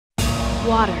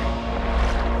water,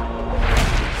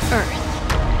 earth,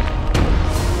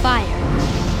 fire,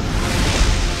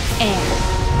 air.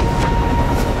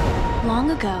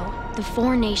 Long ago, the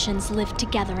four nations lived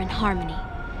together in harmony.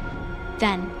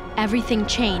 Then, everything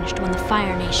changed when the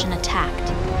Fire Nation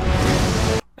attacked.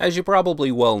 As you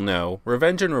probably well know,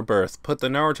 Revenge and Rebirth put the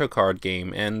Naruto card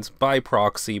game and, by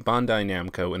proxy, Bandai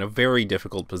Namco in a very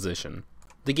difficult position.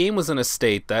 The game was in a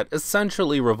state that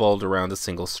essentially revolved around a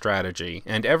single strategy,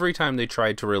 and every time they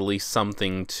tried to release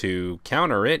something to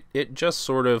counter it, it just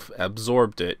sort of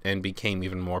absorbed it and became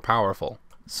even more powerful.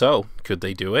 So, could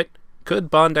they do it? Could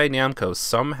Bandai Namco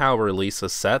somehow release a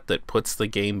set that puts the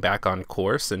game back on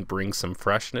course and brings some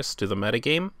freshness to the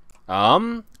metagame?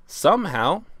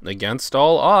 Somehow, against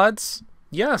all odds,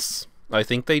 yes, I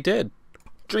think they did.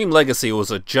 Dream Legacy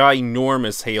was a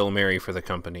ginormous Hail Mary for the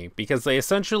company, because they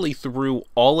essentially threw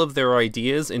all of their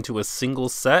ideas into a single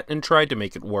set and tried to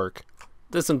make it work.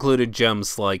 This included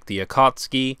gems like the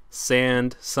Akatsuki,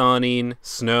 Sand, Sannin,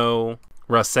 Snow,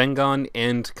 Rasengan,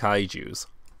 and Kaijus.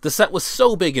 The set was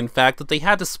so big, in fact, that they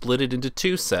had to split it into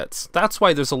two sets. That's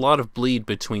why there's a lot of bleed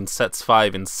between sets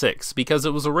 5 and 6, because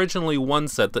it was originally one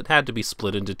set that had to be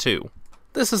split into two.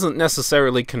 This isn't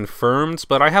necessarily confirmed,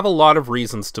 but I have a lot of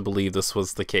reasons to believe this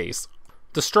was the case.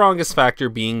 The strongest factor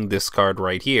being this card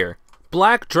right here.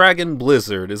 Black Dragon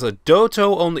Blizzard is a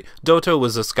Doto only— Doto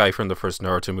was this guy from the first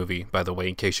Naruto movie, by the way,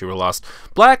 in case you were lost.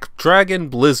 Black Dragon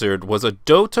Blizzard was a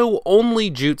Doto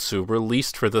only jutsu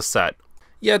released for the set.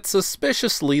 Yet,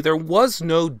 suspiciously, there was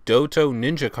no Doto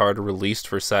Ninja card released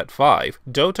for Set 5.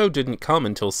 Doto didn't come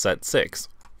until Set 6.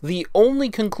 The only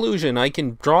conclusion I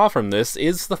can draw from this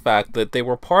is the fact that they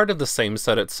were part of the same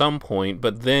set at some point,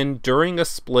 but then, during a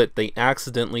split, they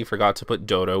accidentally forgot to put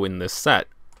Doto in this set.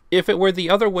 If it were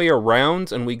the other way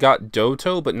around, and we got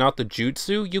Doto but not the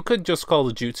jutsu, you could just call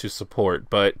the jutsu support,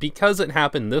 but because it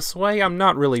happened this way, I'm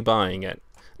not really buying it.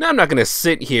 Now, I'm not going to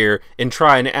sit here and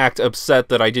try and act upset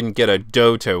that I didn't get a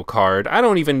Doto card. I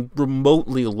don't even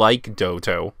remotely like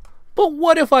Doto. But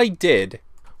what if I did?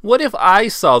 What if I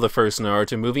saw the first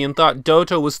Naruto movie and thought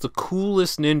Doto was the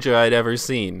coolest ninja I'd ever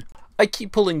seen? I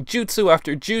keep pulling jutsu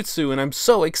after jutsu, and I'm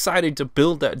so excited to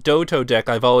build that Doto deck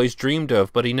I've always dreamed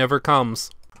of, but he never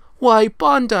comes. Why,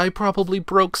 Bandai probably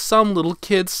broke some little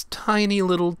kid's tiny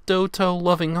little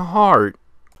Doto-loving heart.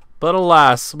 But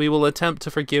alas, we will attempt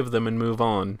to forgive them and move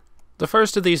on. The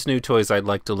first of these new toys I'd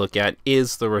like to look at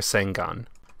is the Rasengan.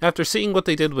 After seeing what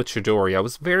they did with Chidori, I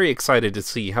was very excited to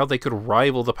see how they could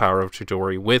rival the power of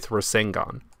Chidori with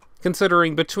Rasengan.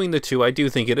 Considering between the two, I do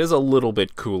think it is a little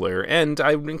bit cooler, and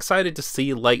I'm excited to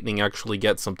see Lightning actually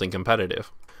get something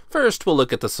competitive. First, we'll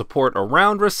look at the support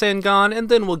around Rasengan, and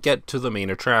then we'll get to the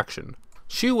main attraction.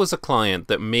 Shu was a client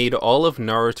that made all of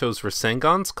Naruto's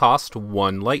Rasengans cost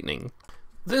 1 Lightning.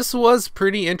 This was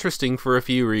pretty interesting for a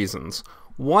few reasons.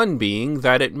 One being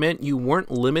that it meant you weren't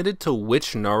limited to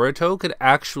which Naruto could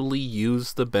actually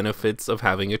use the benefits of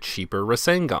having a cheaper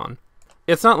Rasengan.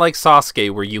 It's not like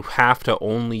Sasuke where you have to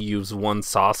only use one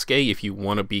Sasuke if you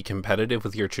want to be competitive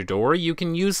with your Chidori. You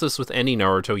can use this with any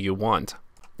Naruto you want.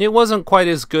 It wasn't quite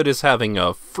as good as having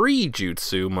a free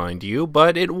jutsu, mind you,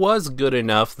 but it was good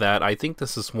enough that I think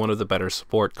this is one of the better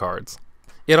support cards.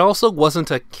 It also wasn't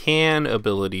a can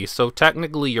ability, so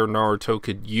technically your Naruto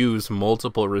could use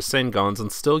multiple Rasengans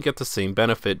and still get the same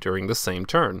benefit during the same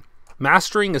turn.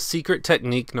 Mastering a Secret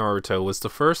Technique Naruto was the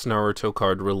first Naruto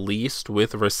card released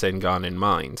with Rasengan in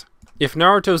mind. If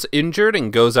Naruto's injured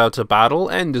and goes out to battle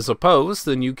and is opposed,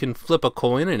 then you can flip a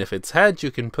coin, and if it's heads,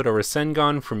 you can put a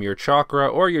Rasengan from your chakra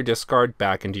or your discard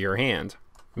back into your hand,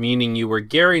 meaning you were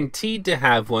guaranteed to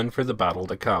have one for the battle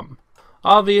to come.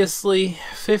 Obviously,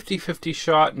 50-50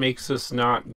 shot makes this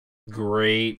not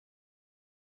great.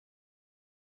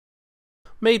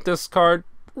 Made this card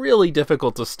really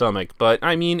difficult to stomach, but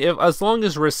I mean, as long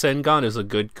as Rasengan is a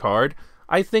good card,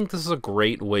 I think this is a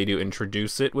great way to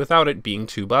introduce it without it being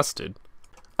too busted.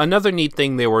 Another neat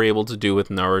thing they were able to do with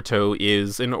Naruto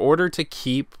is, in order to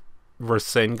keep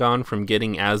Rasengan from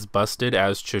getting as busted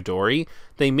as Chidori,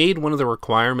 they made one of the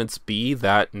requirements be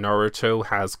that Naruto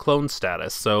has clone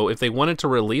status, so if they wanted to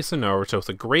release a Naruto with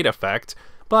a great effect,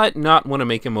 but not want to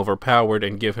make him overpowered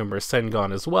and give him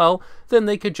Rasengan as well, then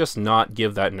they could just not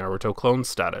give that Naruto clone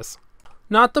status.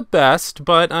 Not the best,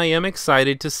 but I am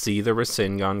excited to see the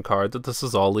Rasengan card that this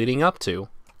is all leading up to.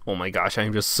 Oh my gosh,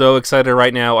 I'm just so excited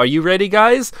right now. Are you ready,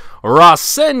 guys?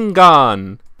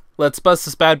 Rasengan! Let's bust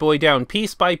this bad boy down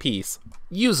piece by piece.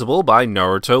 Usable by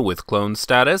Naruto with clone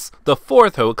status, the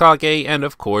 4th Hokage, and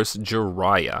of course,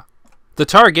 Jiraiya. The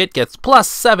target gets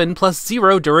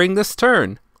 +7/+0 during this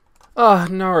turn. Ah,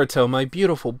 Naruto, my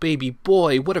beautiful baby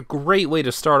boy, what a great way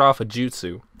to start off a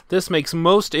jutsu. This makes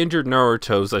most injured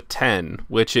Narutos a 10,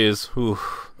 which is,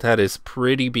 that is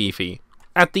pretty beefy.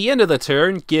 At the end of the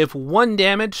turn, give 1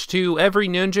 damage to every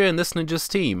ninja in this ninja's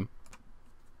team.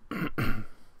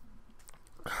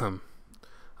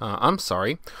 I'm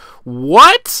sorry.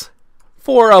 What?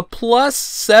 For a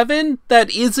 +7 that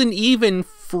isn't even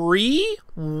free?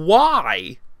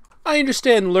 Why? I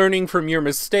understand learning from your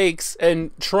mistakes and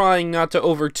trying not to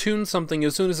overtune something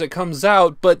as soon as it comes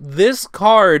out, but this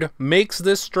card makes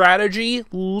this strategy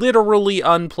literally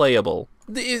unplayable.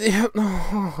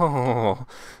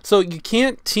 So you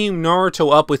can't team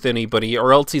Naruto up with anybody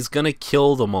or else he's gonna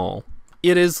kill them all.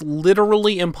 It is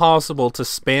literally impossible to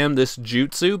spam this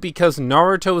jutsu because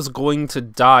Naruto is going to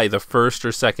die the first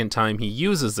or second time he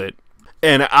uses it.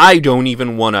 And I don't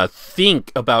even want to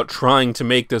think about trying to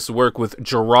make this work with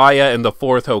Jiraiya and the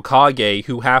 4th Hokage,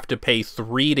 who have to pay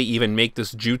 3 to even make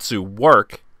this jutsu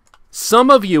work. Some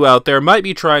of you out there might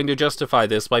be trying to justify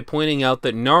this by pointing out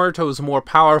that Naruto is more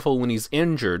powerful when he's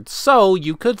injured, so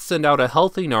you could send out a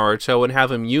healthy Naruto and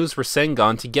have him use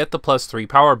Rasengan to get the +3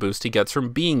 power boost he gets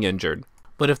from being injured.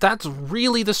 But if that's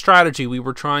really the strategy we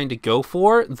were trying to go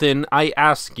for, then I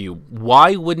ask you,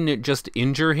 why wouldn't it just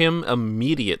injure him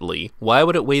immediately? Why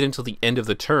would it wait until the end of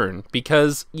the turn?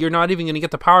 Because you're not even going to get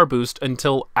the power boost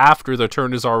until after the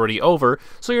turn is already over,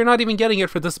 so you're not even getting it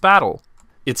for this battle.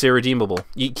 It's irredeemable.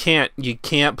 You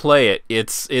can't play it.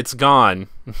 It's gone.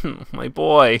 My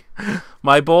boy.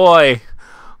 My boy.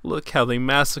 Look how they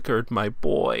massacred my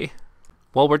boy.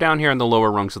 While we're down here in the lower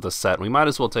rungs of the set, we might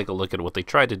as well take a look at what they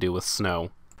tried to do with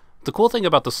Snow. The cool thing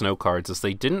about the Snow cards is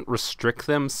they didn't restrict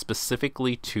them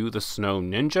specifically to the Snow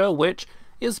Ninja, which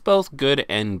is both good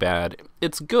and bad.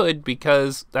 It's good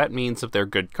because that means if they're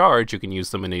good cards, you can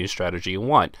use them in any strategy you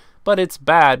want. But it's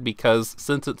bad because,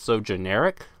 since it's so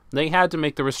generic, they had to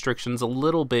make the restrictions a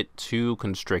little bit too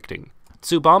constricting.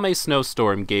 Tsubame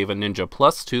Snowstorm gave a ninja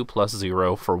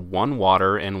 +2/+0 for 1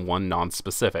 water and 1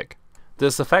 non-specific.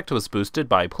 This effect was boosted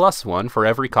by +1 for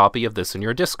every copy of this in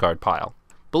your discard pile.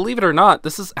 Believe it or not,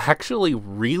 this is actually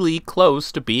really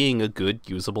close to being a good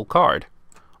usable card.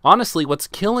 Honestly, what's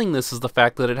killing this is the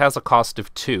fact that it has a cost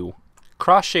of 2.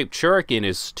 Cross-shaped Shuriken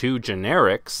is 2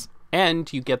 generics,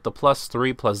 and you get the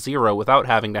 +3/+0 without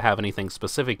having to have anything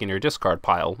specific in your discard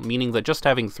pile, meaning that just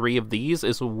having 3 of these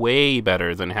is way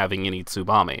better than having any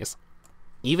Tsubames.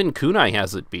 Even Kunai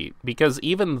has it beat, because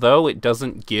even though it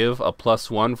doesn't give a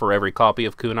 +1 for every copy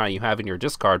of Kunai you have in your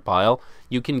discard pile,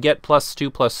 you can get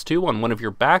 +2/+2 on one of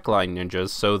your backline ninjas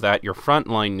so that your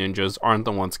frontline ninjas aren't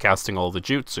the ones casting all the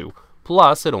jutsu.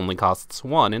 Plus, it only costs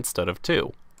 1 instead of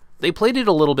 2. They played it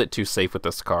a little bit too safe with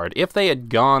this card. If they had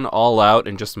gone all out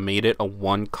and just made it a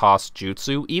 1-cost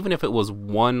jutsu, even if it was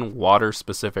 1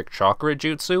 water-specific chakra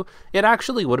jutsu, it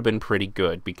actually would have been pretty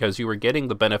good, because you were getting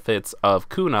the benefits of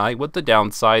Kunai with the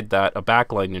downside that a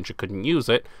backline ninja couldn't use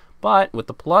it, but with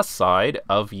the plus side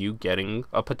of you getting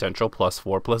a potential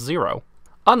 +4/+0.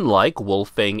 Unlike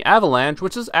Wolffang Avalanche,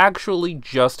 which is actually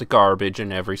just garbage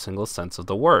in every single sense of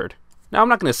the word. Now, I'm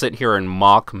not going to sit here and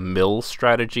mock mill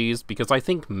strategies, because I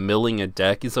think milling a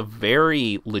deck is a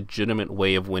very legitimate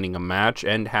way of winning a match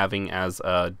and having as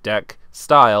a deck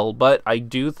style, but I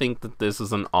do think that this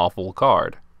is an awful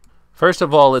card. First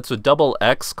of all, it's a double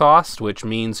X cost, which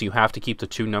means you have to keep the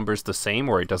 2 numbers the same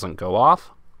or it doesn't go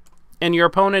off. And your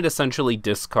opponent essentially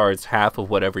discards half of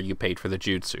whatever you paid for the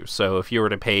jutsu. So if you were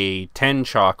to pay 10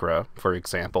 chakra, for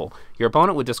example, your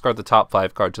opponent would discard the top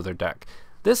 5 cards of their deck.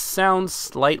 This sounds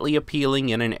slightly appealing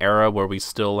in an era where we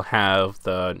still have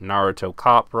the Naruto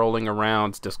cop rolling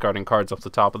around, discarding cards off the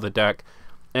top of the deck,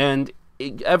 and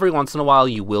every once in a while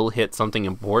you will hit something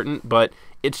important, but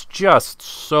it's just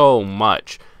so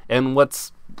much. And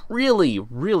what's really,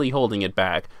 really holding it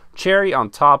back, cherry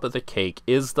on top of the cake,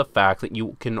 is the fact that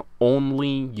you can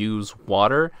only use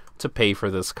water to pay for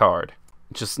this card.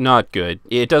 Just not good.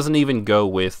 It doesn't even go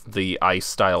with the ice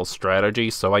style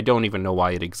strategy, so I don't even know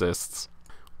why it exists.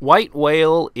 White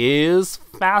Whale is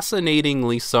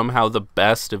fascinatingly somehow the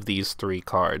best of these 3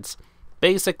 cards.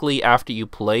 Basically, after you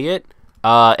play it,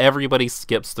 everybody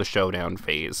skips the showdown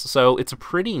phase. So it's a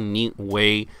pretty neat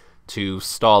way to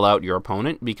stall out your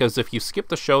opponent, because if you skip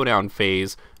the showdown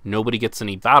phase, nobody gets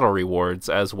any battle rewards,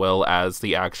 as well as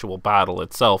the actual battle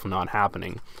itself not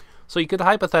happening. So you could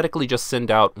hypothetically just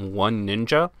send out 1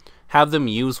 ninja, have them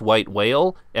use White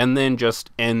Whale, and then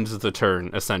just end the turn,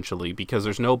 essentially, because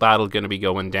there's no battle going to be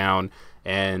going down,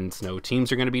 and no teams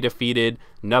are going to be defeated,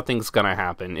 nothing's going to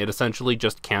happen. It essentially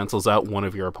just cancels out one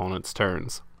of your opponent's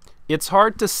turns. It's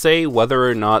hard to say whether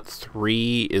or not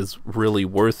 3 is really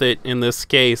worth it in this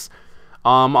case.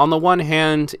 On the one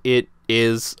hand, it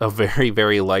is a very,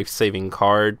 very life-saving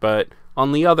card, but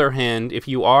On the other hand, if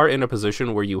you are in a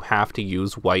position where you have to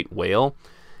use White Whale,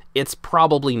 it's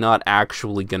probably not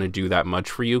actually going to do that much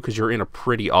for you because you're in a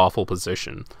pretty awful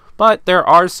position. But there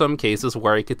are some cases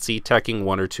where I could see teching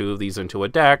 1 or 2 of these into a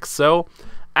deck, so,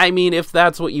 I mean, if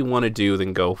that's what you want to do,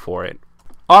 then go for it.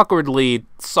 Awkwardly,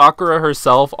 Sakura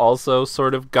herself also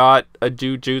sort of got a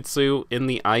Jujutsu in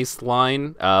the Ice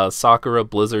line, Sakura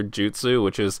Blizzard Jutsu,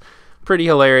 which is pretty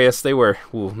hilarious. They were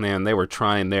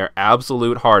trying their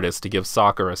absolute hardest to give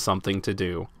Sakura something to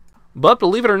do. But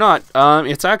believe it or not,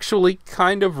 it's actually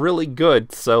kind of really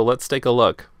good, so let's take a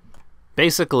look.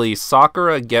 Basically,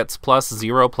 Sakura gets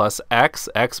 +0 + X,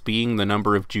 X being the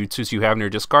number of jutsus you have in your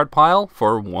discard pile,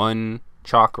 for 1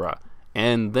 chakra.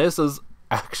 And this is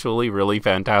actually really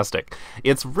fantastic.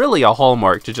 It's really a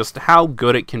hallmark to just how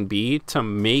good it can be to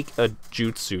make a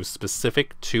jutsu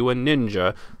specific to a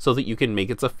ninja so that you can make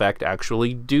its effect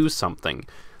actually do something.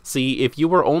 See, if you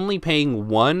were only paying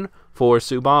 1 for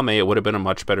Tsubame, it would have been a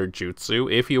much better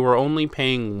jutsu. If you were only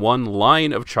paying 1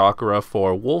 line of chakra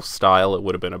for Wolf Style, it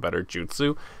would have been a better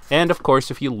jutsu. And of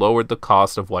course, if you lowered the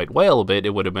cost of White Whale a bit,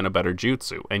 it would have been a better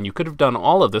jutsu. And you could have done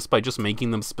all of this by just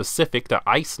making them specific to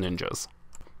ice ninjas.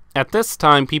 At this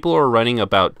time, people are running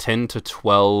about 10 to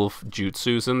 12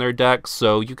 jutsus in their deck,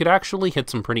 so you could actually hit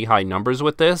some pretty high numbers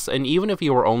with this, and even if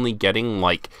you were only getting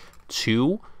like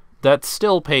 2, that's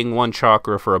still paying 1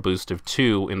 chakra for a boost of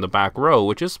 2 in the back row,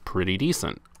 which is pretty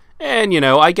decent. And,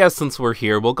 I guess since we're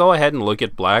here, we'll go ahead and look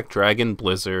at Black Dragon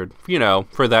Blizzard,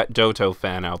 for that Doto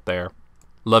fan out there.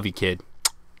 Love you, kid.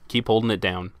 Keep holding it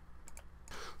down.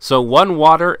 So 1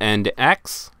 water and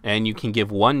X, and you can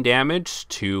give 1 damage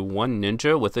to 1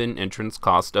 ninja with an entrance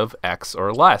cost of X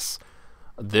or less.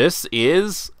 This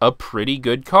is a pretty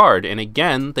good card, and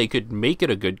again, they could make it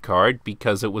a good card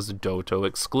because it was a Doto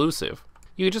exclusive.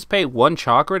 You could just pay 1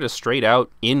 chakra to straight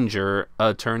out injure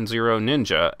a turn 0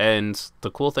 ninja, and the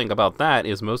cool thing about that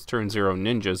is most turn 0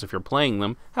 ninjas, if you're playing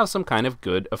them, have some kind of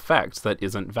good effect that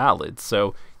isn't valid,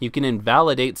 so you can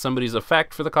invalidate somebody's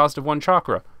effect for the cost of 1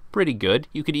 chakra. Pretty good.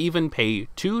 You could even pay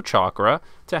 2 chakra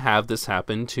to have this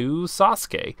happen to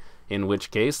Sasuke, in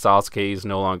which case Sasuke is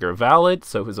no longer valid,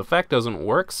 so his effect doesn't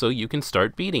work, so you can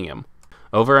start beating him.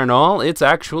 Over and all, it's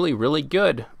actually really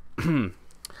good.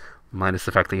 Minus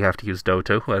the fact that you have to use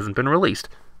Doto, who hasn't been released.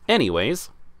 Anyways,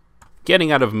 getting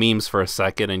out of memes for a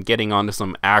second and getting onto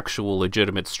some actual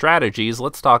legitimate strategies,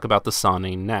 let's talk about the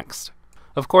Sannin next.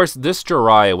 Of course, this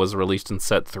Jiraiya was released in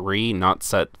Set 3, not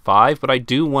Set 5, but I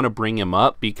do want to bring him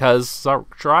up because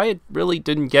Jiraiya really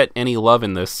didn't get any love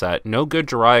in this set. No good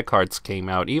Jiraiya cards came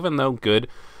out, even though good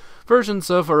versions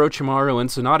of Orochimaru and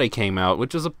Tsunade came out,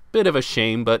 which is a bit of a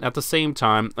shame, but at the same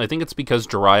time, I think it's because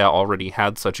Jiraiya already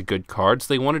had such good cards,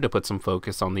 they wanted to put some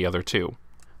focus on the other 2.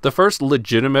 The first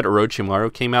legitimate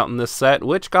Orochimaru came out in this set,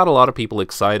 which got a lot of people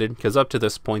excited, because up to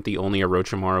this point the only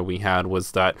Orochimaru we had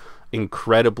was that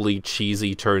incredibly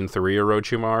cheesy turn 3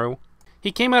 Orochimaru.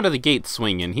 He came out of the gate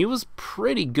swinging. He was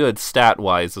pretty good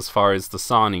stat-wise as far as the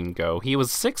Sannin go. He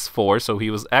was 6'4", so he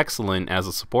was excellent as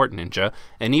a support ninja,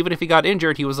 and even if he got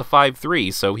injured, he was a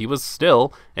 5'3", so he was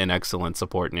still an excellent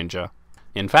support ninja.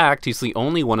 In fact, he's the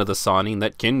only one of the Sannin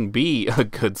that can be a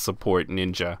good support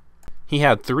ninja. He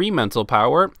had 3 mental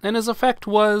power, and his effect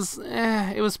was,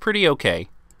 it was pretty okay.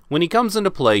 When he comes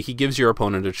into play, he gives your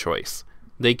opponent a choice.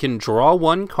 They can draw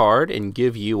 1 card and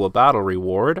give you a battle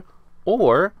reward,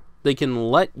 or they can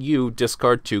let you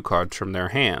discard 2 cards from their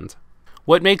hand.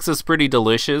 What makes this pretty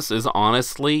delicious is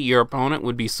honestly, your opponent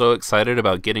would be so excited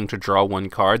about getting to draw 1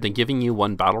 card that giving you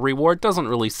 1 battle reward doesn't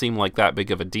really seem like that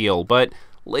big of a deal, but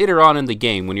later on in the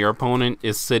game, when your opponent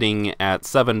is sitting at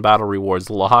 7 battle rewards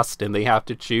lost and they have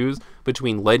to choose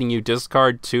between letting you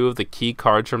discard 2 of the key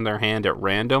cards from their hand at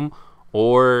random,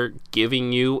 or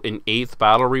giving you an 8th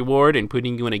battle reward and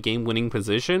putting you in a game-winning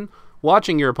position,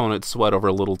 watching your opponent sweat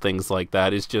over little things like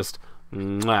that is just,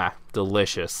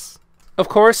 delicious. Of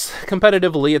course,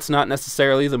 competitively, it's not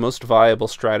necessarily the most viable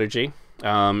strategy.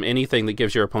 Anything that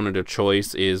gives your opponent a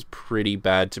choice is pretty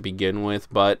bad to begin with,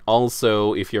 but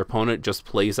also, if your opponent just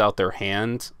plays out their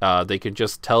hand, they can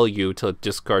just tell you to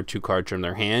discard 2 cards from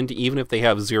their hand, even if they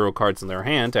have 0 cards in their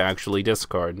hand to actually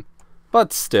discard.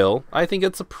 But still, I think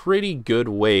it's a pretty good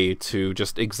way to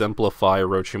just exemplify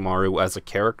Orochimaru as a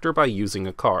character by using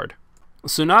a card.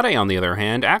 Tsunade, on the other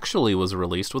hand, actually was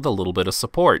released with a little bit of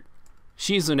support.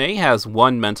 Shizune has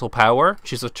 1 mental power,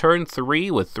 she's a turn 3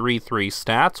 with 3/3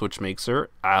 stats, which makes her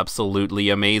absolutely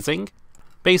amazing.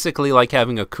 Basically like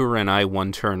having a Kurenai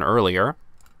 1 turn earlier.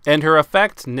 And her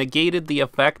effect negated the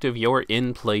effect of your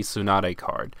in-play Tsunade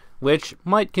card, which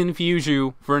might confuse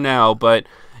you for now, but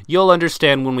you'll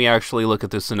understand when we actually look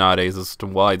at the Tsunades as to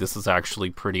why this is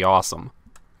actually pretty awesome.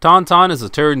 Tauntaun is a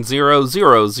turn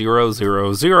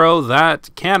 0/0/0/0/0 that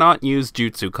cannot use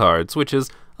jutsu cards, which is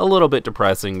a little bit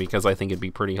depressing because I think it'd be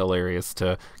pretty hilarious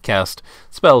to cast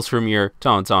spells from your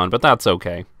Tauntaun, but that's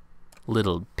okay.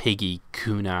 Little piggy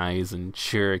kunais and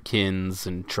shurikens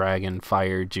and dragon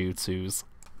fire jutsus.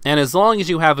 And as long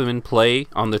as you have them in play,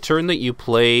 on the turn that you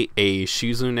play a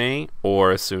Shizune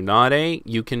or a Tsunade,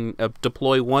 you can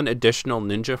deploy one additional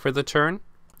ninja for the turn.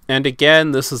 And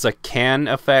again, this is a can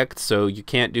effect, so you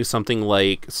can't do something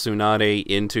like Tsunade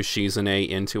into Shizune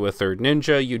into a third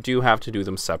ninja. You do have to do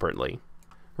them separately.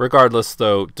 Regardless,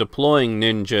 though, deploying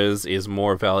ninjas is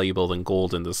more valuable than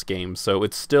gold in this game, so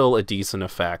it's still a decent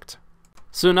effect.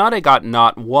 Tsunade got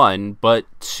not one, but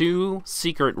 2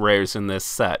 secret rares in this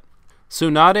set.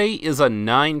 Tsunade is a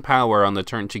 9 power on the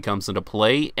turn she comes into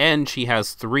play, and she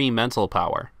has 3 mental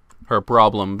power. Her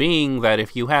problem being that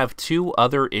if you have 2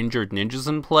 other injured ninjas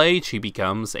in play, she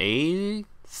becomes a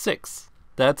 6.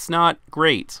 That's not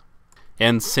great.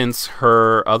 And since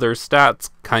her other stats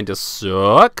kinda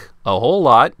suck a whole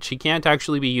lot, she can't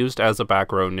actually be used as a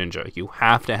back row ninja. You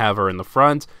have to have her in the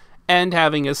front, and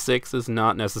having a 6 is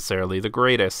not necessarily the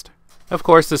greatest. Of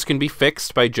course, this can be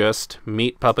fixed by just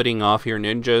meat puppeting off your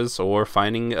ninjas or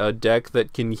finding a deck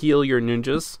that can heal your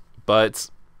ninjas, but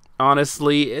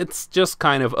honestly, it's just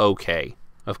kind of okay.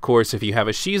 Of course, if you have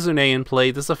a Shizune in play,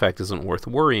 this effect isn't worth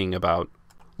worrying about.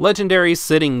 Legendary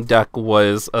Sitting Duck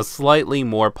was a slightly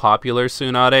more popular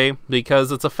Tsunade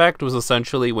because its effect was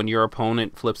essentially when your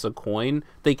opponent flips a coin,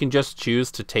 they can just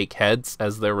choose to take heads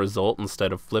as their result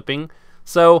instead of flipping.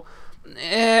 So,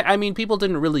 I mean, people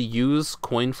didn't really use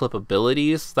coin flip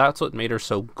abilities. That's what made her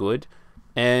so good.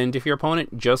 And if your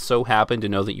opponent just so happened to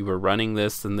know that you were running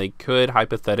this, then they could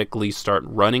hypothetically start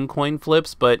running coin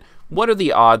flips, but what are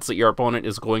the odds that your opponent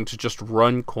is going to just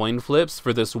run coin flips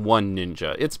for this one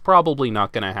ninja? It's probably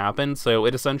not going to happen, so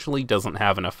it essentially doesn't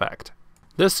have an effect.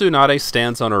 This Tsunade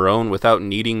stands on her own without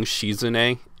needing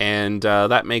Shizune, and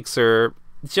that makes her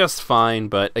just fine,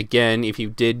 but again, if you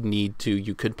did need to,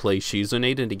 you could play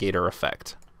Shizune to negate her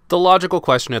effect. The logical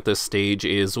question at this stage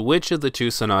is, which of the 2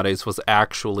 Tsunades was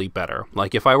actually better?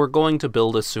 Like, if I were going to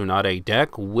build a Tsunade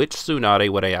deck, which Tsunade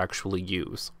would I actually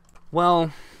use?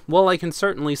 Well, I can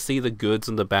certainly see the goods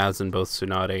and the bads in both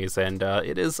Tsunades, and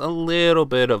it is a little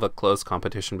bit of a close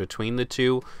competition between the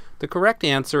 2. The correct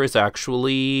answer is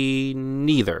actually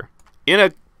neither. In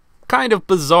a kind of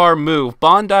bizarre move,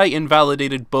 Bandai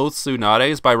invalidated both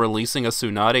Tsunades by releasing a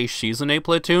Tsunade Shizune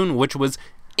platoon, which was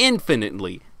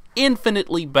infinitely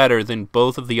better than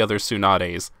both of the other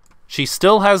Tsunades. She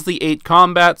still has the 8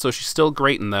 combat, so she's still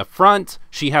great in the front.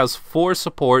 She has 4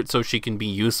 support, so she can be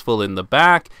useful in the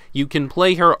back. You can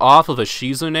play her off of a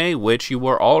Shizune, which you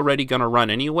were already going to run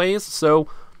anyways, so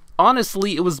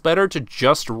honestly, it was better to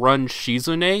just run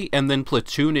Shizune and then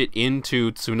platoon it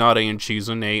into Tsunade and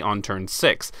Shizune on turn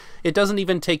 6. It doesn't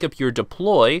even take up your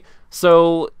deploy,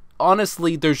 so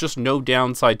honestly, there's just no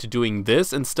downside to doing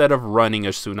this instead of running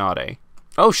a Tsunade.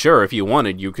 Oh sure, if you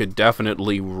wanted, you could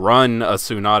definitely run a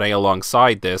Tsunade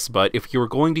alongside this, but if you were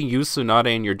going to use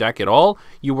Tsunade in your deck at all,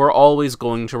 you were always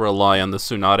going to rely on the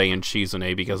Tsunade and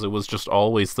Shizune because it was just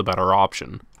always the better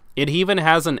option. It even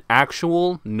has an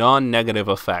actual non-negative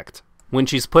effect. When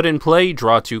she's put in play,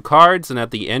 draw 2 cards, and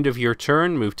at the end of your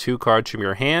turn, move 2 cards from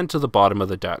your hand to the bottom of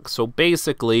the deck. So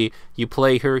basically, you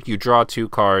play her, you draw 2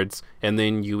 cards, and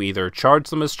then you either charge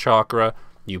them as chakra,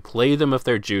 you play them if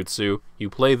they're jutsu, you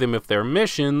play them if they're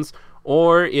missions,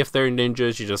 or if they're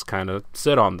ninjas, you just kind of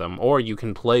sit on them. Or you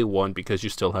can play one because you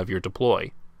still have your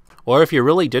deploy. Or if you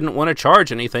really didn't want to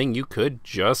charge anything, you could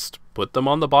just put them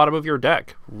on the bottom of your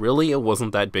deck. Really, it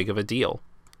wasn't that big of a deal.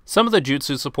 Some of the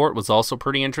jutsu support was also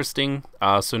pretty interesting.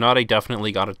 Tsunade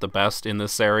definitely got it the best in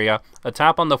this area. A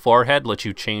tap on the forehead lets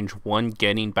you change one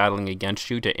Genin battling against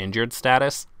you to injured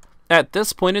status. At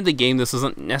this point in the game, this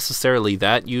isn't necessarily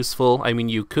that useful. I mean,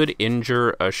 you could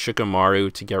injure a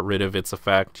Shikamaru to get rid of its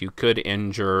effect. You could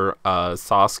injure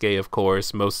Sasuke, of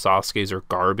course. Most Sasukes are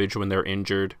garbage when they're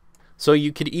injured. So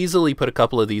you could easily put a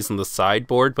couple of these in the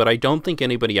sideboard, but I don't think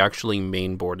anybody actually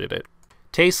mainboarded it.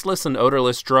 Tasteless and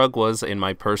Odorless Drug was, in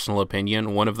my personal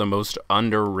opinion, one of the most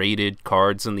underrated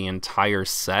cards in the entire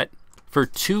set. For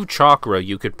 2 chakra,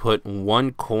 you could put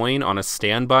 1 coin on a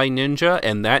standby ninja,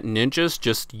 and that ninja's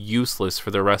just useless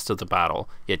for the rest of the battle.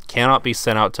 It cannot be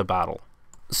sent out to battle.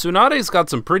 Tsunade's got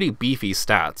some pretty beefy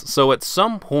stats, so at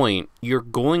some point, you're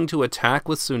going to attack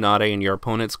with Tsunade and your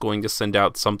opponent's going to send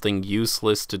out something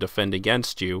useless to defend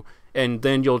against you, and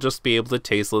then you'll just be able to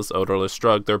Tasteless, Odorless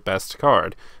Drug their best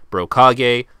card.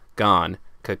 Brokage, gone.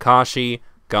 Kakashi,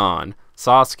 gone.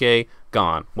 Sasuke,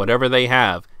 gone. Whatever they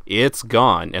have, it's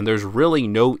gone, and there's really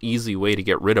no easy way to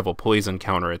get rid of a poison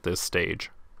counter at this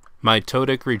stage.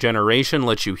 Mitotic Regeneration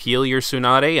lets you heal your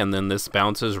Tsunade, and then this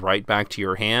bounces right back to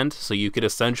your hand, so you could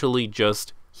essentially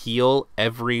just heal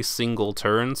every single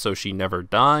turn so she never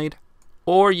died.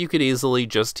 Or you could easily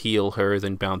just heal her,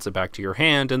 then bounce it back to your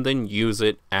hand, and then use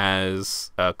it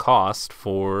as a cost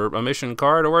for a mission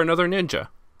card or another ninja.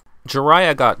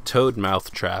 Jiraiya got Toad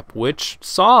Mouth Trap, which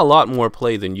saw a lot more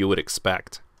play than you would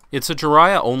expect. It's a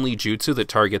Jiraiya-only jutsu that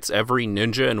targets every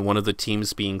ninja in one of the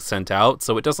teams being sent out,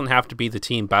 so it doesn't have to be the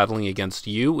team battling against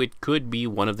you, it could be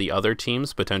one of the other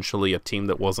teams, potentially a team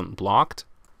that wasn't blocked.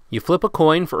 You flip a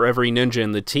coin for every ninja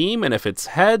in the team, and if it's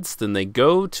heads, then they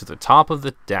go to the top of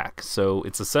the deck, so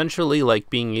it's essentially like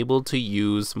being able to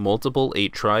use multiple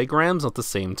 8 trigrams at the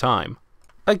same time.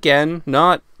 Again,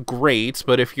 not great,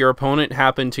 but if your opponent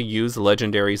happened to use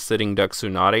legendary Sitting Duck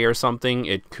Tsunade or something,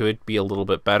 it could be a little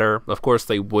bit better. Of course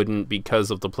they wouldn't because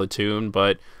of the platoon,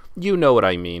 but you know what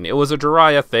I mean. It was a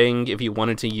Jiraiya thing. If you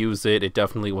wanted to use it, it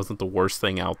definitely wasn't the worst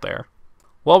thing out there.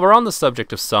 While we're on the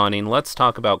subject of Sannin, let's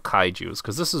talk about kaijus,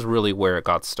 because this is really where it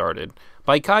got started.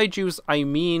 By kaijus, I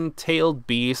mean tailed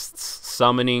beasts,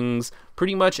 summonings,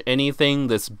 pretty much anything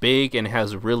that's big and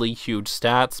has really huge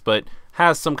stats, but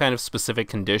has some kind of specific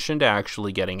condition to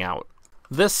actually getting out.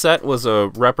 This set was a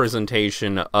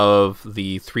representation of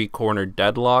the three-cornered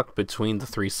deadlock between the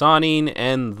 3 Sannin,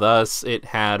 and thus it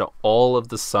had all of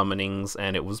the summonings,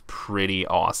 and it was pretty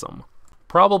awesome.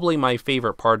 Probably my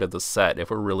favorite part of the set, if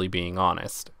we're really being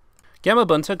honest.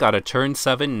 Gamabunta got a turn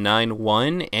 7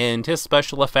 9-1, and his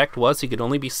special effect was he could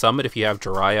only be summoned if you have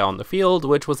Jiraiya on the field,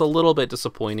 which was a little bit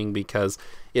disappointing because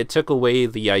it took away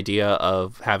the idea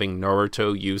of having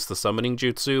Naruto use the summoning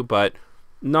jutsu, but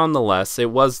nonetheless,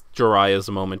 it was Jiraiya's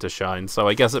moment to shine, so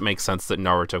I guess it makes sense that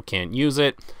Naruto can't use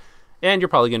it, and you're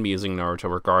probably going to be using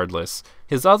Naruto regardless.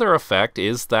 His other effect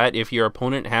is that if your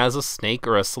opponent has a snake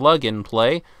or a slug in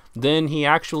play, then he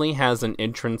actually has an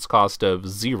entrance cost of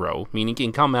 0, meaning he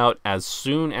can come out as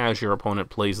soon as your opponent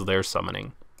plays their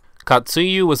summoning.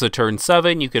 Katsuyu was a turn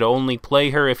 7, you could only play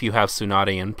her if you have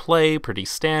Tsunade in play, pretty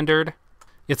standard.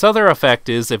 Its other effect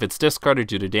is if it's discarded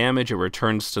due to damage, it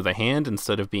returns to the hand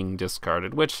instead of being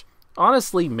discarded, which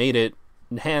honestly made it,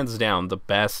 hands down, the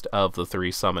best of the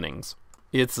 3 summonings.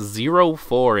 It's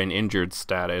 0-4 in injured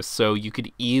status, so you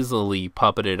could easily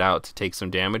puppet it out to take some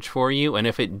damage for you, and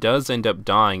if it does end up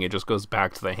dying, it just goes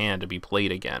back to the hand to be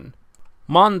played again.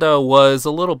 Manda was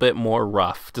a little bit more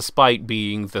rough, despite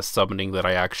being the summoning that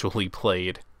I actually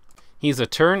played. He's a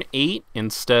turn 8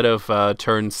 instead of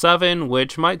turn 7,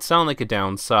 which might sound like a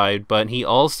downside, but he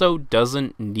also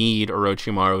doesn't need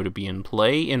Orochimaru to be in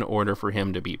play in order for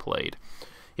him to be played.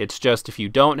 It's just if you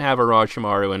don't have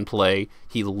Orochimaru in play,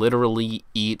 he literally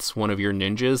eats one of your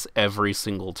ninjas every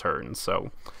single turn.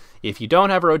 So if you don't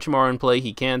have Orochimaru in play,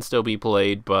 he can still be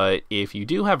played, but if you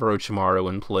do have Orochimaru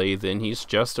in play, then he's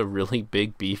just a really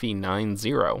big beefy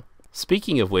 9-0.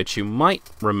 Speaking of which, you might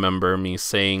remember me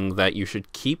saying that you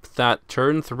should keep that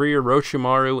turn 3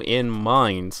 Orochimaru in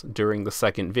mind during the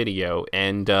second video,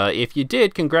 and if you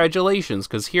did, congratulations,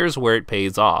 because here's where it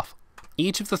pays off.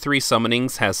 Each of the 3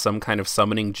 summonings has some kind of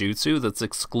summoning jutsu that's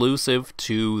exclusive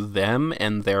to them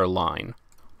and their line.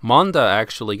 Manda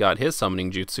actually got his summoning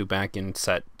jutsu back in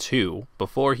set 2,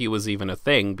 before he was even a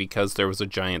thing because there was a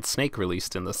giant snake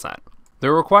released in the set.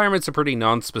 The requirements are pretty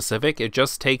non-specific, it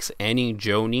just takes any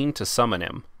Jonin to summon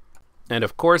him. And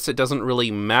of course it doesn't really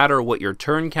matter what your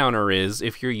turn counter is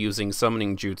if you're using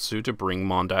summoning jutsu to bring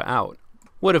Manda out.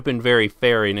 Would have been very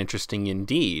fair and interesting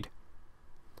indeed,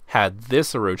 had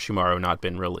this Orochimaru not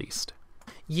been released.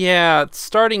 Yeah,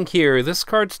 starting here, this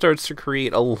card starts to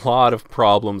create a lot of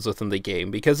problems within the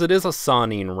game, because it is a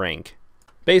Sannin rank.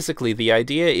 Basically, the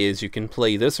idea is you can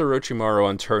play this Orochimaru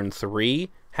on turn 3,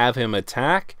 have him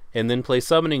attack, and then play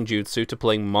Summoning Jutsu to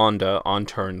play Manda on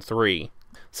turn 3.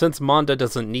 Since Manda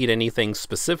doesn't need anything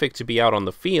specific to be out on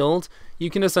the field, you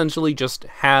can essentially just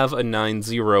have a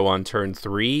 9-0 on turn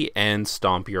 3 and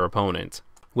stomp your opponent.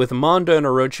 With Manda and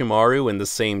Orochimaru in the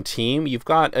same team, you've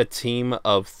got a team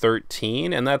of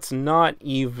 13, and that's not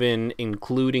even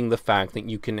including the fact that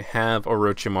you can have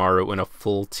Orochimaru in a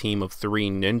full team of 3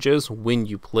 ninjas when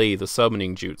you play the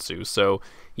Summoning Jutsu. So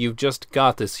you've just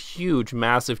got this huge,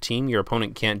 massive team your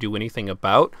opponent can't do anything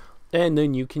about, and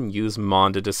then you can use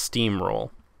Manda to steamroll.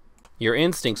 Your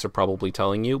instincts are probably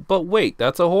telling you, but wait,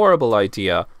 that's a horrible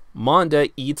idea. Manda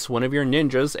eats one of your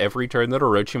ninjas every turn that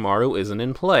Orochimaru isn't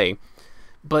in play.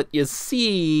 But you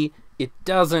see, it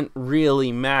doesn't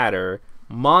really matter.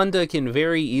 Manda can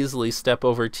very easily step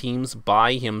over teams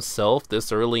by himself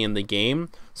this early in the game,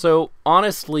 so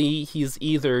honestly, he's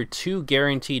either 2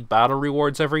 guaranteed battle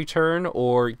rewards every turn,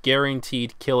 or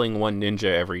guaranteed killing 1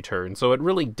 ninja every turn, so it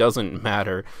really doesn't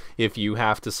matter if you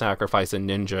have to sacrifice a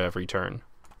ninja every turn.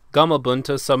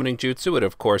 Gamabunta's summoning jutsu had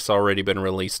of course already been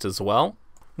released as well.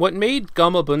 What made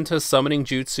Gamabunta's summoning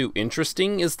jutsu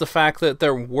interesting is the fact that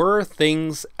there were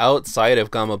things outside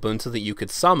of Gamabunta that you could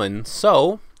summon,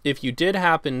 so if you did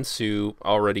happen to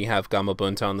already have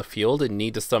Gamabunta on the field and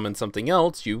need to summon something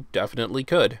else, you definitely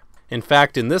could. In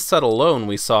fact, in this set alone,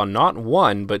 we saw not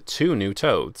 1, but 2 new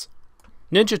Toads.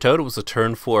 Ninja Toad was a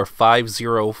turn 4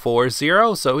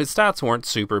 5040, so his stats weren't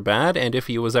super bad, and if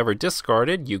he was ever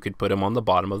discarded, you could put him on the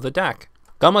bottom of the deck.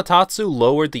 Gamatatsu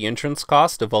lowered the entrance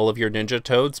cost of all of your Ninja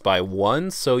Toads by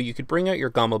 1, so you could bring out your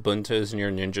Gamabuntas and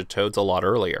your Ninja Toads a lot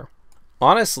earlier.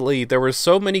 Honestly, there were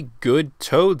so many good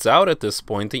Toads out at this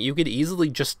point that you could easily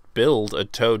just build a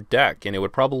Toad deck, and it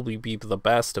would probably be the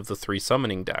best of the 3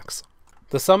 summoning decks.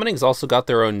 The summonings also got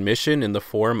their own mission in the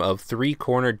form of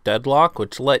 3-cornered deadlock,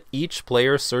 which let each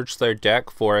player search their deck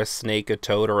for a snake, a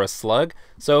toad, or a slug,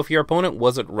 so if your opponent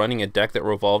wasn't running a deck that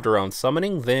revolved around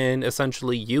summoning, then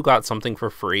essentially you got something for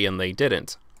free and they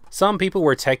didn't. Some people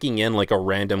were teching in like a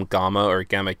random Gamma or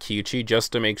Gamakichi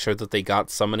just to make sure that they got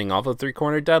summoning off of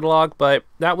 3-cornered deadlock, but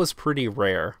that was pretty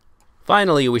rare.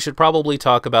 Finally, we should probably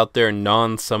talk about their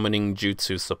non-summoning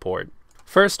jutsu support.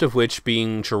 First of which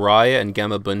being Jiraiya and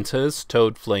Gamabunta's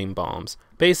Toad Flame Bombs.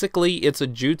 Basically, it's a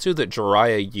jutsu that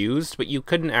Jiraiya used, but you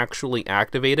couldn't actually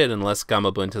activate it unless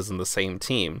Gamabunta's in the same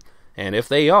team. And if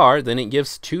they are, then it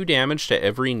gives 2 damage to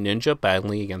every ninja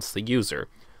battling against the user.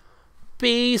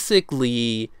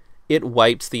 Basically, it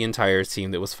wipes the entire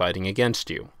team that was fighting against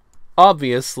you.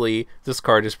 Obviously, this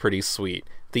card is pretty sweet.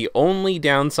 The only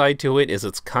downside to it is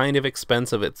it's kind of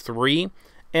expensive at 3,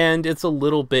 and it's a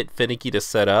little bit finicky to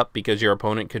set up because your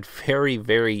opponent could very,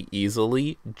 very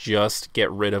easily just get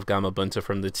rid of Gamabunta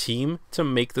from the team to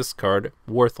make this card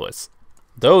worthless.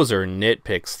 Those are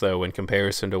nitpicks though in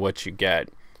comparison to what you get.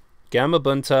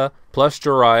 Gamabunta plus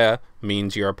Jiraiya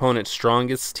means your opponent's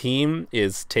strongest team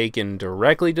is taken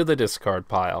directly to the discard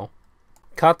pile.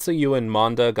 Katsuyu and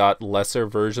Manda got lesser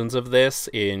versions of this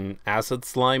in Acid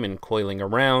Slime and Coiling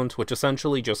Around, which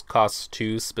essentially just costs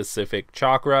 2 specific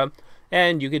chakra,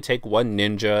 and you could take 1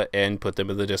 ninja and put them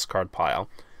in the discard pile.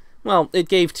 Well, it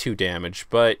gave 2 damage,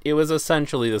 but it was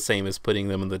essentially the same as putting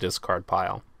them in the discard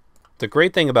pile. The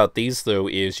great thing about these, though,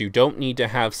 is you don't need to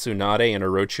have Tsunade and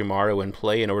Orochimaru in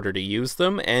play in order to use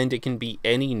them, and it can be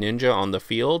any ninja on the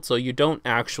field, so you don't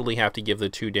actually have to give the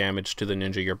 2 damage to the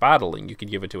ninja you're battling. You can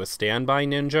give it to a standby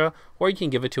ninja, or you can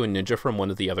give it to a ninja from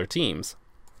one of the other teams.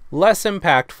 Less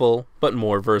impactful, but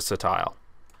more versatile.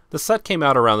 The set came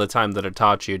out around the time that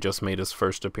Itachi had just made his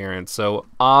first appearance, so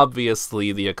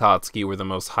obviously the Akatsuki were the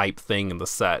most hype thing in the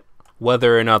set.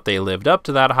 Whether or not they lived up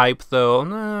to that hype, though,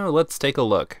 let's take a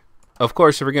look. Of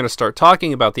course, if we're going to start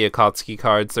talking about the Akatsuki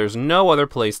cards, there's no other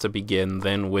place to begin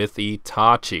than with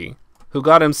Itachi, who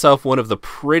got himself one of the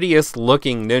prettiest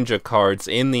looking ninja cards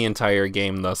in the entire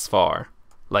game thus far.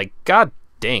 Like, god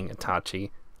dang, Itachi.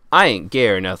 I ain't gay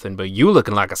or nothing, but you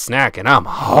looking like a snack and I'm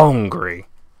hungry.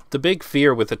 The big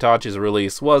fear with Itachi's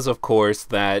release was, of course,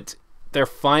 that they're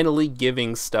finally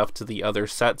giving stuff to the other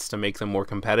sets to make them more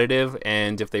competitive,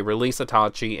 and if they release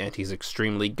Itachi and he's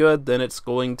extremely good, then it's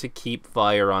going to keep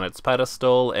fire on its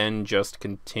pedestal and just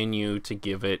continue to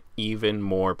give it even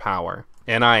more power.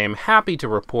 And I am happy to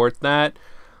report that,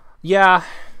 yeah,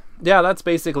 that's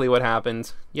basically what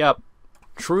happened. Yep.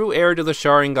 True heir to the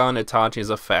Sharingan Itachi's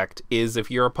effect is if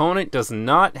your opponent does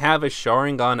not have a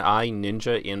Sharingan Eye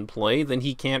ninja in play, then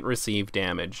he can't receive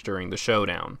damage during the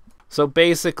showdown. So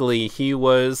basically, he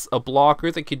was a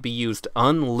blocker that could be used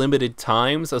unlimited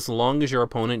times as long as your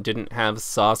opponent didn't have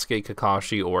Sasuke,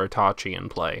 Kakashi, or Itachi in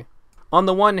play. On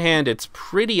the one hand, it's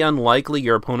pretty unlikely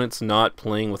your opponent's not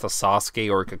playing with a Sasuke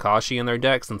or Kakashi in their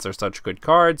deck since they're such good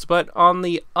cards, but on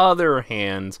the other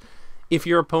hand, if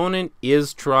your opponent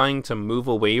is trying to move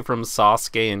away from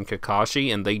Sasuke and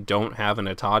Kakashi and they don't have an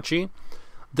Itachi,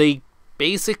 they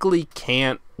basically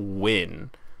can't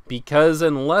win. Because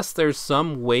unless there's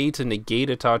some way to negate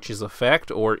Itachi's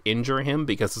effect or injure him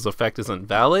because his effect isn't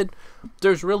valid,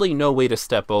 there's really no way to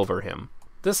step over him.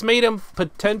 This made him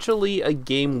potentially a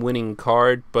game-winning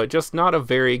card, but just not a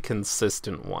very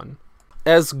consistent one.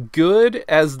 As good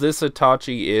as this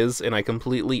Itachi is, and I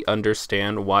completely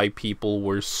understand why people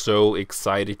were so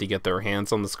excited to get their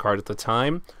hands on this card at the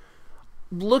time,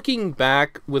 looking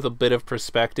back with a bit of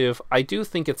perspective, I do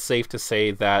think it's safe to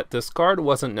say that this card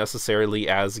wasn't necessarily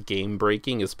as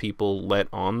game-breaking as people let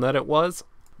on that it was.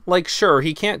 Like, sure,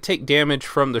 he can't take damage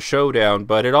from the showdown,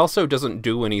 but it also doesn't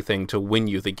do anything to win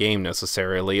you the game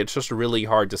necessarily. It's just really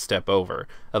hard to step over.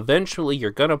 Eventually,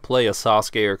 you're gonna play a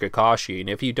Sasuke or Kakashi, and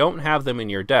if you don't have them in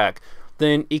your deck,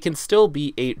 then it can still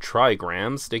be 8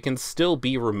 trigrams, they can still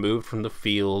be removed from the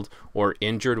field, or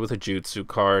injured with a jutsu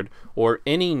card, or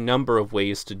any number of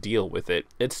ways to deal with it.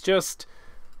 It's just,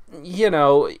 you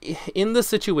know, in the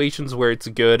situations where it's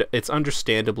good, it's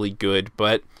understandably good,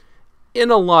 but in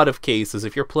a lot of cases,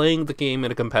 if you're playing the game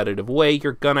in a competitive way,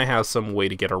 you're gonna have some way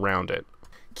to get around it.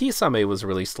 Kisame was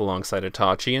released alongside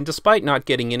Itachi, and despite not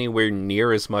getting anywhere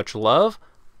near as much love,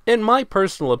 in my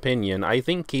personal opinion, I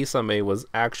think Kisame was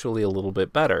actually a little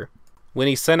bit better. When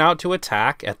he's sent out to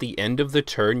attack, at the end of the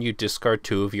turn you discard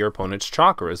 2 of your opponent's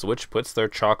chakras, which puts their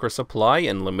chakra supply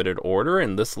in limited order,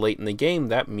 and this late in the game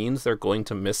that means they're going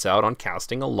to miss out on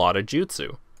casting a lot of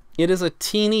jutsu. It is a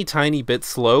teeny tiny bit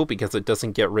slow because it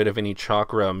doesn't get rid of any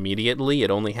chakra immediately, it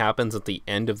only happens at the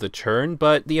end of the turn,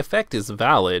 but the effect is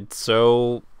valid,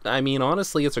 so I mean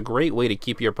honestly it's a great way to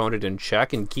keep your opponent in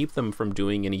check and keep them from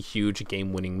doing any huge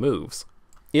game-winning moves.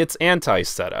 It's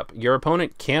anti-setup. Your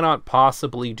opponent cannot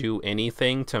possibly do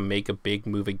anything to make a big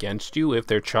move against you if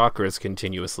their chakra is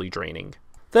continuously draining.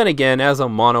 Then again, as a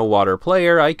mono-water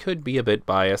player, I could be a bit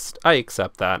biased, I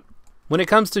accept that. When it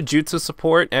comes to jutsu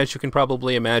support, as you can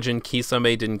probably imagine,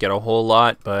 Kisame didn't get a whole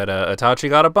lot, but Itachi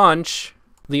got a bunch.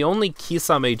 The only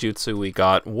Kisame jutsu we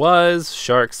got was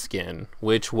Shark Skin,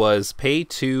 which was pay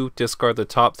 2, discard the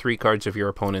top 3 cards of your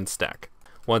opponent's deck.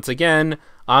 Once again,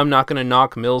 I'm not going to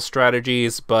knock Mill's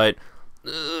strategies, but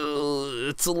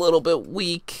it's a little bit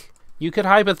weak. You could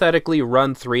hypothetically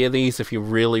run 3 of these if you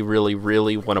really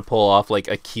want to pull off like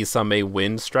a Kisame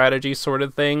win strategy sort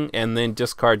of thing, and then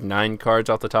discard 9 cards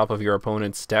off the top of your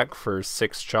opponent's deck for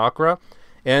 6 chakra.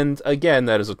 And again,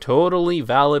 that is a totally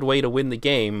valid way to win the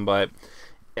game, but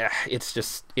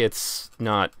it's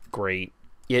not great.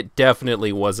 It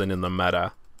definitely wasn't in the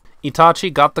meta.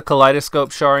 Itachi got the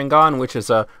Kaleidoscope Sharingan, which is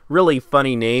a really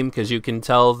funny name because you can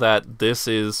tell that this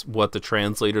is what the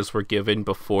translators were given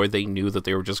before they knew that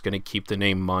they were just going to keep the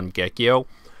name Mangekyo.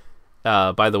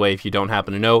 By the way, if you don't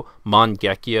happen to know,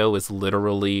 Mangekyo is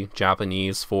literally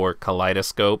Japanese for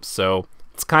kaleidoscope, so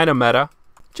it's kind of meta.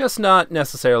 Just not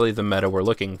necessarily the meta we're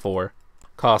looking for.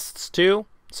 Costs 2,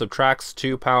 subtracts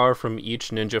 2 power from each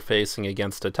ninja facing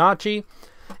against Itachi.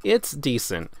 It's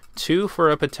decent. 2 for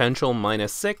a potential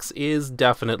 -6 is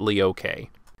definitely okay.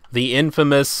 The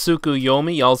infamous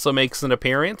Tsukuyomi also makes an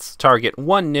appearance. Target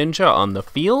 1 ninja on the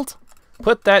field.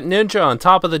 Put that ninja on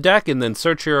top of the deck and then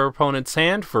search your opponent's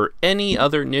hand for any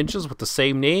other ninjas with the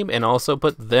same name and also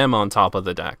put them on top of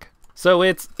the deck. So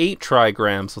it's 8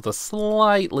 trigrams with a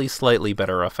slightly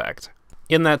better effect.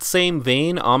 In that same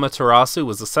vein, Amaterasu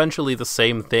was essentially the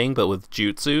same thing but with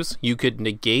jutsus. You could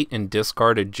negate and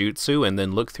discard a jutsu and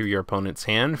then look through your opponent's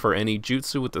hand for any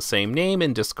jutsu with the same name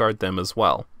and discard them as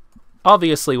well.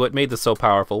 Obviously, what made this so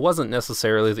powerful wasn't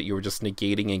necessarily that you were just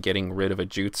negating and getting rid of a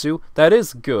jutsu. That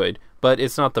is good, but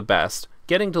it's not the best.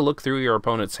 Getting to look through your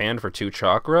opponent's hand for 2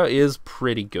 chakra is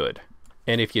pretty good.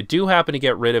 And if you do happen to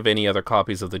get rid of any other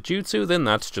copies of the jutsu, then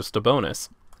that's just a bonus.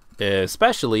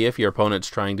 Especially if your opponent's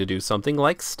trying to do something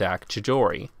like stack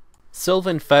Chidori.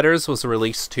 Sylvan Fetters was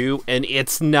released too, and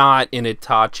it's not an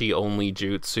Itachi only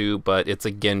jutsu, but it's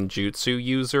a Genjutsu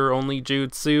user only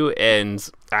jutsu, and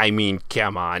I mean,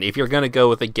 come on, if you're gonna go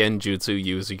with a Genjutsu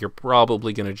user, you're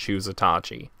probably gonna choose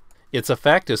Itachi. Its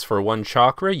effect is for 1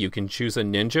 chakra, you can choose a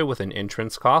ninja with an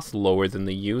entrance cost lower than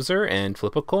the user, and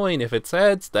flip a coin. If it's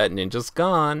heads, that ninja's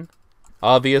gone.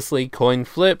 Obviously, coin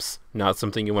flips, not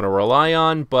something you want to rely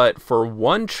on, but for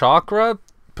 1 chakra,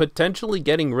 potentially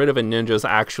getting rid of a ninja is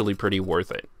actually pretty worth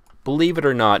it. Believe it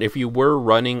or not, if you were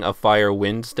running a Fire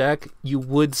Wind deck, you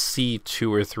would see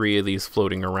 2 or 3 of these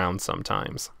floating around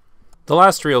sometimes. The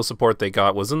last real support they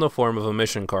got was in the form of a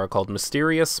mission card called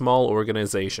Mysterious Small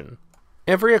Organization.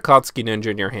 Every Akatsuki ninja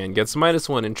in your hand gets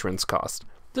 -1 entrance cost.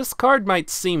 This card might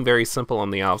seem very simple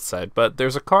on the outset, but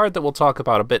there's a card that we'll talk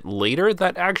about a bit later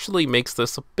that actually makes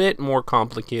this a bit more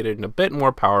complicated and a bit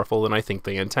more powerful than I think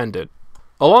they intended.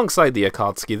 Alongside the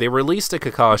Akatsuki, they released a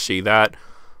Kakashi that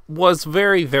was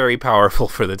very powerful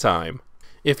for the time.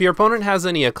 If your opponent has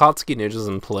any Akatsuki ninjas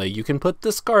in play, you can put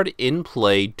this card in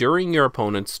play during your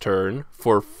opponent's turn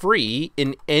for free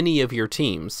in any of your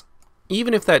teams,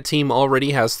 even if that team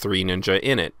already has 3 ninja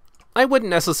in it. I wouldn't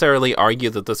necessarily argue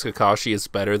that this Kakashi is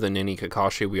better than any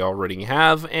Kakashi we already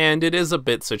have, and it is a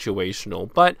bit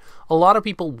situational, but a lot of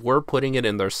people were putting it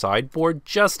in their sideboard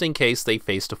just in case they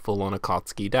faced a full-on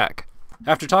Akatsuki deck.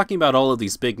 After talking about all of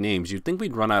these big names, you'd think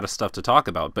we'd run out of stuff to talk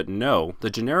about, but no, the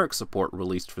generic support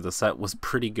released for the set was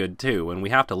pretty good too, and we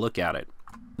have to look at it.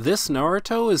 This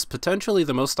Naruto is potentially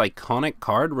the most iconic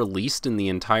card released in the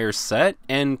entire set,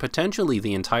 and potentially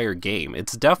the entire game.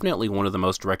 It's definitely one of the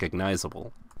most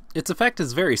recognizable. Its effect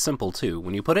is very simple too.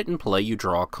 When you put it in play, you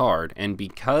draw a card, and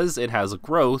because it has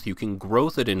growth, you can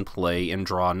growth it in play and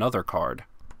draw another card.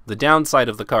 The downside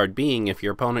of the card being, if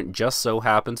your opponent just so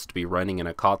happens to be running an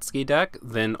Akatsuki deck,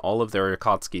 then all of their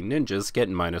Akatsuki ninjas get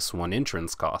 -1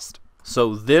 entrance cost.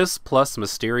 So this plus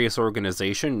Mysterious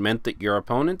Organization meant that your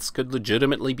opponents could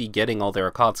legitimately be getting all their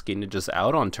Akatsuki ninjas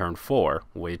out on turn 4,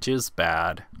 which is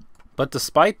bad. But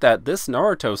despite that, this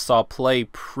Naruto saw play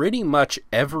pretty much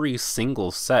every single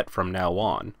set from now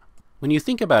on. When you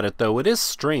think about it though, it is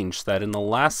strange that in the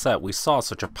last set we saw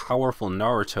such a powerful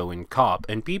Naruto in COP,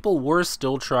 and people were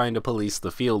still trying to police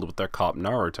the field with their COP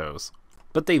Narutos.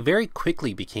 But they very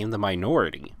quickly became the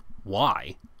minority.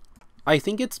 Why? I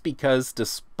think it's because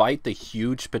despite the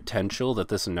huge potential that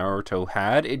this Naruto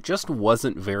had, it just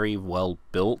wasn't very well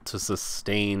built to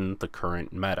sustain the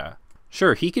current meta.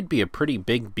 Sure, he could be a pretty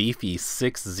big beefy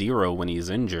 6-0 when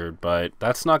he's injured, but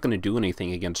that's not going to do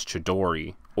anything against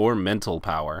Chidori, or mental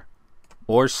power,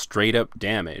 or straight up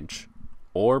damage,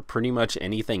 or pretty much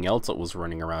anything else that was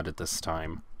running around at this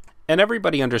time. And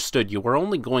everybody understood you were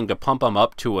only going to pump him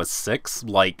up to a 6,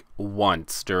 like,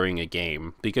 once during a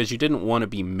game, because you didn't want to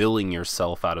be milling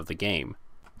yourself out of the game.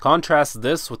 Contrast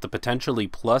this with the potentially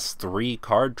 +3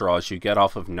 card draws you get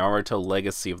off of Naruto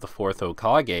Legacy of the 4th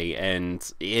Hokage, and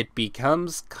it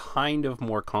becomes kind of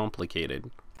more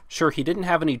complicated. Sure, he didn't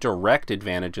have any direct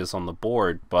advantages on the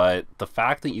board, but the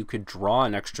fact that you could draw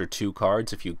an extra 2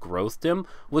 cards if you growthed him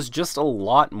was just a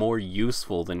lot more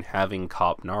useful than having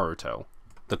COP Naruto.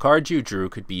 The cards you drew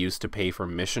could be used to pay for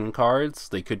mission cards,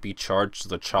 they could be charged to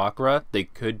the chakra, they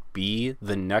could be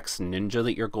the next ninja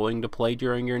that you're going to play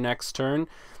during your next turn.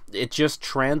 It just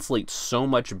translates so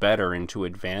much better into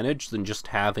advantage than just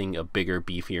having a bigger,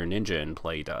 beefier ninja in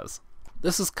play does.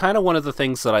 This is kind of one of the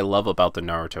things that I love about the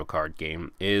Naruto card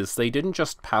game, is they didn't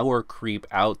just power creep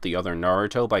out the other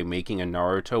Naruto by making a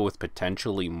Naruto with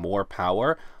potentially more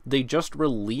power, they just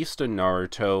released a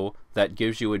Naruto that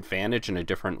gives you advantage in a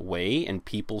different way, and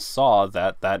people saw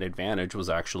that that advantage was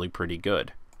actually pretty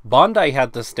good. Bandai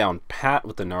had this down pat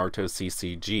with the Naruto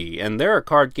CCG, and there are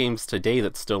card games today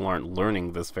that still aren't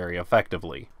learning this very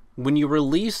effectively. When you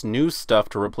release new stuff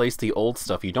to replace the old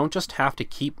stuff, you don't just have to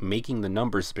keep making the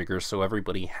numbers bigger so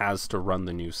everybody has to run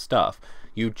the new stuff.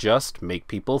 You just make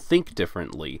people think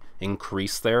differently,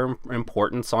 increase their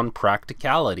importance on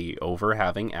practicality over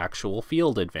having actual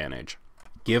field advantage.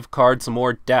 Give cards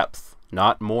more depth,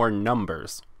 not more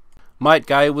numbers. Might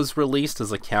Guy was released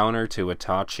as a counter to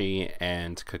Itachi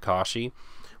and Kakashi,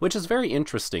 which is very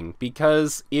interesting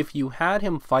because if you had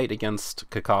him fight against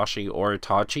Kakashi or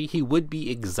Itachi, he would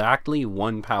be exactly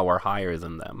 1 power higher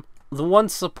than them. The one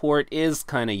support is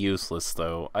kinda useless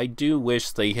though. I do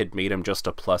wish they had made him just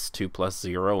a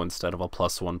 +2/+0 instead of a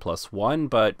 +1/+1,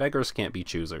 but beggars can't be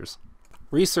choosers.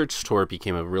 Research Tour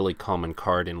became a really common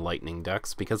card in Lightning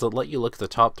decks because it let you look at the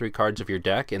top 3 cards of your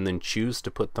deck and then choose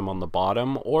to put them on the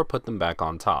bottom or put them back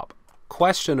on top.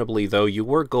 Questionably though, you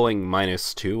were going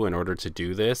 -2 in order to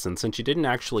do this, and since you didn't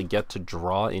actually get to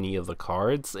draw any of the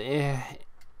cards,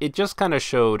 it just kind of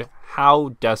showed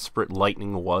how desperate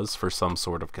Lightning was for some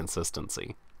sort of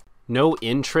consistency. No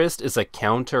Interest is a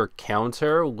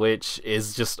counter, which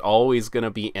is just always going to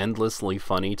be endlessly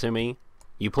funny to me.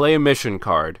 You play a mission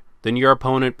card, then your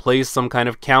opponent plays some kind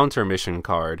of counter mission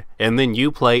card, and then you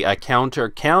play a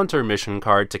counter mission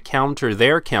card to counter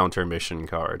their counter mission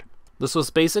card. This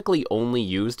was basically only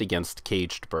used against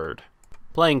Caged Bird.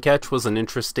 Playing Catch was an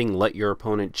interesting let your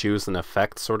opponent choose an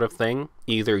effect sort of thing.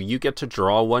 Either you get to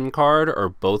draw 1 card, or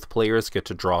both players get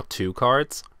to draw 2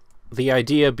 cards. The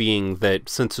idea being that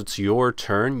since it's your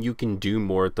turn, you can do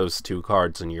more with those 2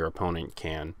 cards than your opponent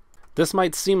can. This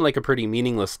might seem like a pretty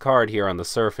meaningless card here on the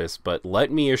surface, but let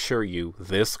me assure you,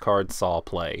 this card saw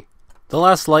play. The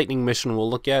last Lightning mission we'll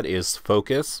look at is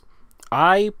Focus.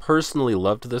 I personally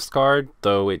loved this card,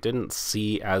 though it didn't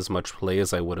see as much play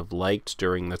as I would have liked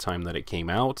during the time that it came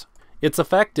out. Its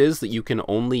effect is that you can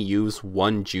only use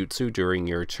 1 jutsu during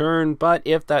your turn, but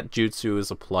if that jutsu is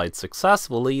applied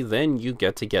successfully, then you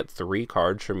get 3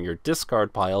 cards from your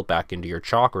discard pile back into your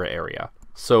chakra area.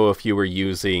 So if you were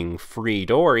using Free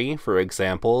Dori, for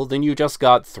example, then you just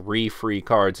got 3 free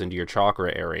cards into your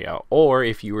chakra area. Or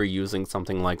if you were using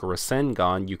something like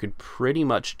Rasengan, you could pretty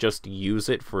much just use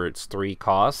it for its 3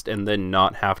 cost and then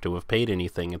not have to have paid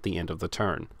anything at the end of the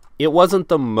turn. It wasn't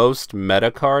the most meta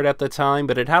card at the time,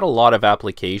 but it had a lot of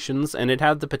applications and it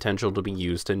had the potential to be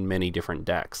used in many different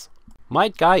decks.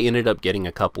 Might Guy ended up getting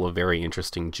a couple of very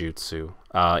interesting jutsu.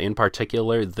 In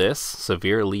particular, this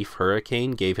Severe Leaf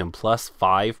Hurricane gave him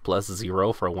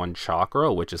 +5/+0 for 1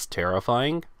 chakra, which is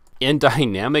terrifying. And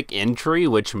Dynamic Entry,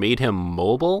 which made him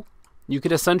mobile. You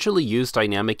could essentially use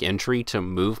Dynamic Entry to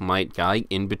move Might Guy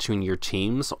in between your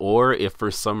teams, or if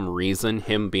for some reason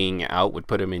him being out would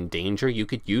put him in danger, you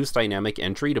could use Dynamic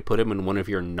Entry to put him in one of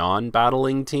your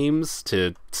non-battling teams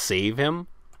to save him.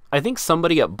 I think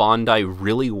somebody at Bandai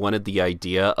really wanted the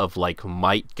idea of like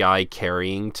Might Guy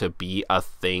carrying to be a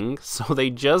thing, so they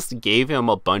just gave him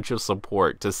a bunch of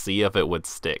support to see if it would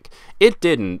stick. It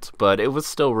didn't, but it was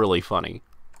still really funny.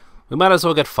 We might as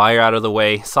well get fire out of the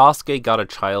way. Sasuke got a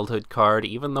childhood card,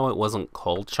 even though it wasn't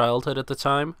called childhood at the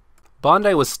time.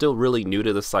 Bandai was still really new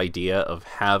to this idea of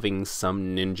having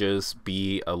some ninjas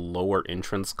be a lower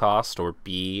entrance cost or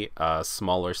be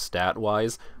smaller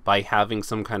stat-wise by having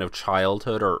some kind of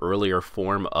childhood or earlier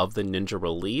form of the ninja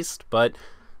released, but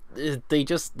they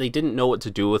didn't know what to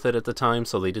do with it at the time,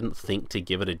 so they didn't think to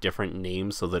give it a different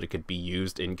name so that it could be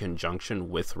used in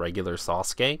conjunction with regular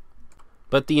Sasuke.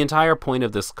 But the entire point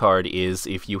of this card is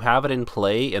if you have it in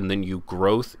play and then you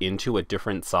growth into a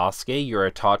different Sasuke,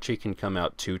 your Itachi can come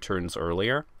out 2 turns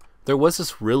earlier. There was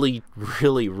this really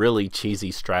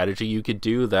cheesy strategy you could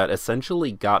do that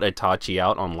essentially got Itachi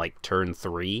out on like turn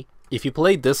 3. If you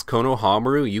played this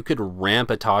Konohamaru, you could ramp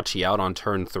Itachi out on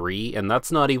turn 3, and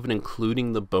that's not even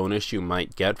including the bonus you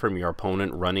might get from your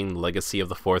opponent running Legacy of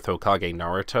the 4th Hokage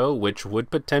Naruto, which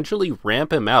would potentially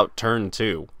ramp him out turn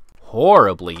 2.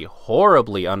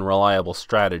 Horribly unreliable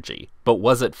strategy. But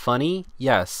was it funny?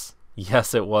 Yes.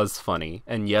 Yes, it was funny.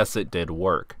 And yes, it did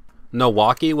work.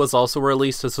 Nawaki was also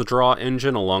released as a draw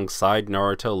engine alongside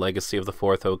Naruto Legacy of the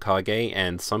 4th Hokage,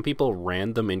 and some people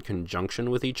ran them in conjunction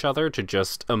with each other to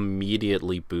just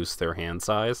immediately boost their hand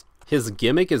size. His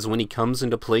gimmick is when he comes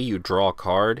into play, you draw a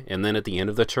card, and then at the end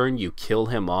of the turn, you kill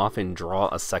him off and draw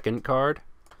a second card.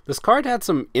 This card had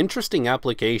some interesting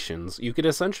applications. You could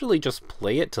essentially just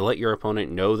play it to let your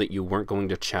opponent know that you weren't going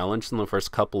to challenge them the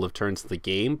first couple of turns of the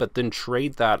game, but then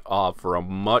trade that off for a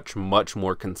much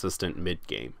more consistent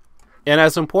mid-game. And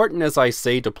as important as I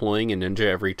say deploying a ninja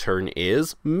every turn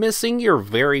is, missing your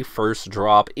very first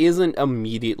drop isn't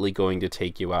immediately going to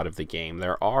take you out of the game.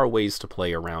 There are ways to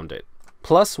play around it.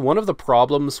 Plus, one of the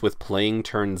problems with playing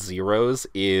turn zeros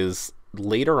is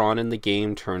later on in the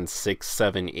game, turn 6,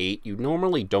 7, 8, you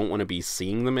normally don't want to be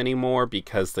seeing them anymore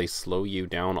because they slow you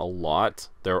down a lot.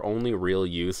 Their only real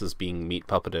use is being meat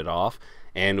puppeted off,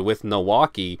 and with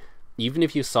Nawaki, even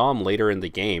if you saw him later in the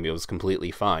game, it was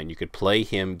completely fine. You could play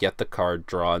him, get the card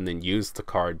draw, and then use the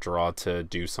card draw to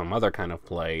do some other kind of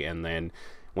play, and then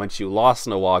once you lost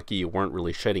Nawaki, you weren't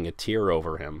really shedding a tear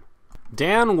over him.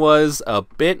 Dan was a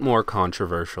bit more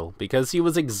controversial because he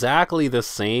was exactly the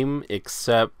same,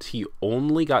 except he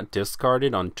only got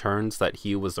discarded on turns that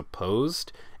he was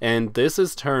opposed, and this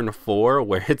is turn 4,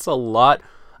 where it's a lot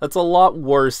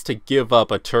worse to give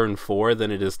up a turn 4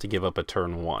 than it is to give up a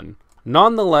turn 1.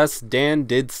 Nonetheless, Dan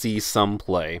did see some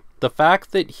play. The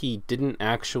fact that he didn't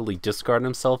actually discard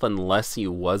himself unless he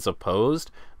was opposed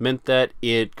meant that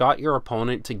it got your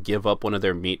opponent to give up one of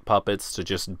their meat puppets to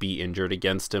just be injured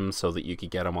against him so that you could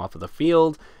get him off of the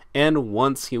field, and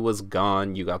once he was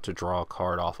gone, you got to draw a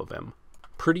card off of him.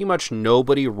 Pretty much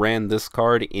nobody ran this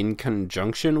card in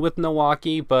conjunction with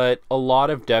Nawaki, but a lot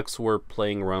of decks were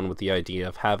playing around with the idea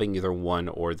of having either one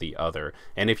or the other.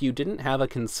 And if you didn't have a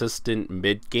consistent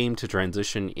mid-game to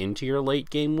transition into your late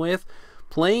game with,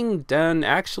 playing Dan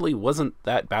actually wasn't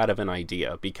that bad of an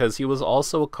idea, because he was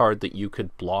also a card that you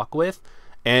could block with,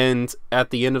 and at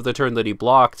the end of the turn that he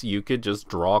blocked, you could just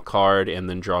draw a card and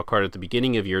then draw a card at the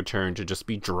beginning of your turn to just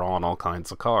be drawing all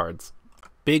kinds of cards.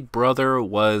 Big Brother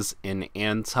was an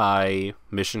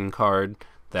anti-mission card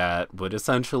that would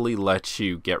essentially let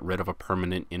you get rid of a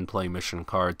permanent in-play mission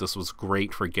card. This was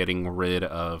great for getting rid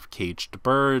of caged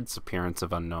birds, appearance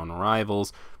of unknown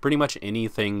arrivals, pretty much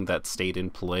anything that stayed in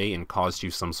play and caused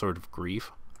you some sort of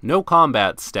grief. No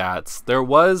combat stats. There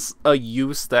was a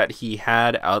use that he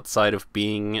had outside of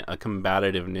being a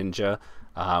combative ninja,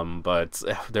 but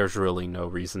there's really no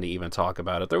reason to even talk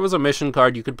about it. There was a mission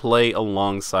card you could play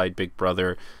alongside Big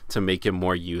Brother to make him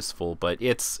more useful, but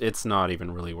it's not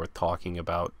even really worth talking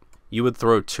about. You would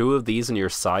throw 2 of these in your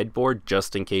sideboard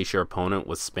just in case your opponent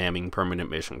was spamming permanent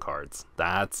mission cards.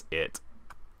 That's it.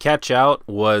 Catch Out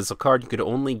was a card you could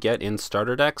only get in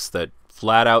starter decks that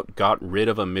flat out got rid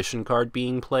of a mission card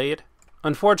being played.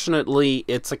 Unfortunately,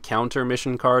 it's a counter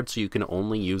mission card, so you can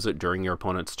only use it during your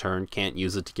opponent's turn. Can't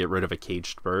use it to get rid of a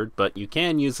caged bird, but you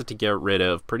can use it to get rid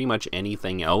of pretty much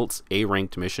anything else,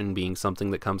 A-ranked mission being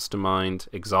something that comes to mind,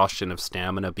 exhaustion of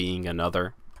stamina being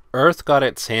another. Earth got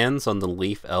its hands on the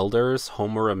Leaf Elders.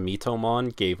 Homura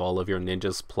Mitomon gave all of your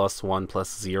ninjas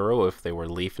 +1/+0 if they were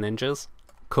Leaf Ninjas.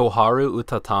 Koharu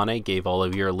Utatane gave all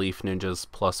of your Leaf Ninjas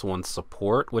 +1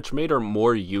 support, which made her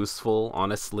more useful,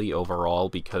 honestly, overall,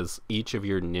 because each of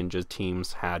your ninja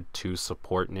teams had 2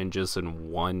 support ninjas and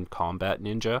 1 combat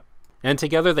ninja. And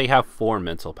together they have 4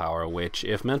 mental power, which,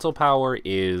 if mental power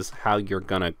is how you're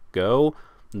gonna go,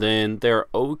 then they're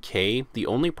okay. The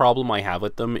only problem I have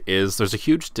with them is there's a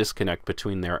huge disconnect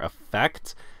between their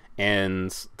effect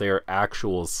and their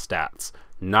actual stats.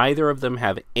 Neither of them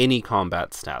have any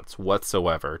combat stats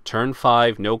whatsoever. Turn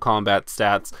 5, no combat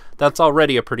stats, that's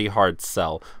already a pretty hard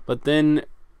sell. But then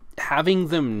having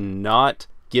them not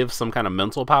give some kind of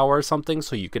mental power or something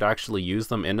so you could actually use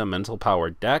them in a mental power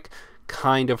deck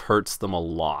kind of hurts them a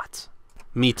lot.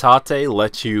 Mitate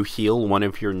lets you heal one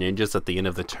of your ninjas at the end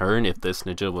of the turn if this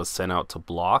ninja was sent out to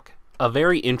block. A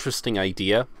very interesting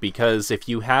idea, because if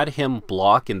you had him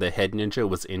block and the head ninja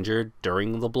was injured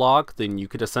during the block, then you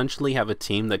could essentially have a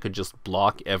team that could just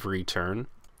block every turn.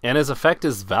 And his effect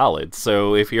is valid,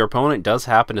 so if your opponent does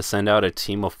happen to send out a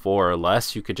team of 4 or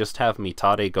less, you could just have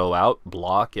Mitate go out,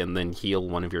 block, and then heal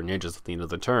one of your ninjas at the end of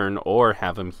the turn, or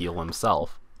have him heal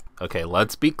himself. Okay,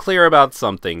 let's be clear about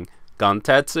something.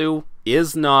 Gantetsu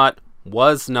is not,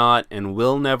 was not, and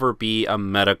will never be a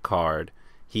meta card.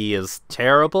 He is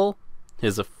terrible.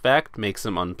 His effect makes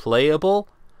him unplayable,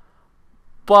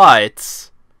 but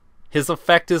his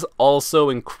effect is also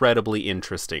incredibly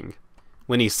interesting.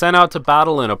 When he's sent out to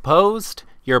battle and opposed,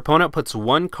 your opponent puts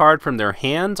 1 card from their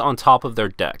hand on top of their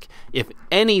deck. If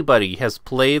anybody has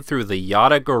played through the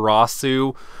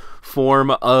Yatagarasu form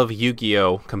of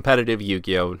Yu-Gi-Oh!, competitive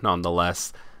Yu-Gi-Oh!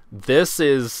 Nonetheless, this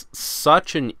is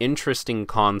such an interesting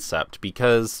concept,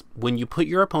 because when you put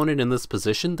your opponent in this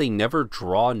position, they never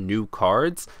draw new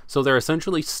cards, so they're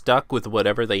essentially stuck with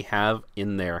whatever they have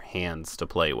in their hands to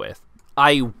play with.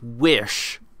 I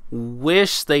wish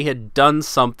they had done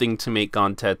something to make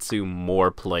Gantetsu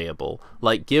more playable,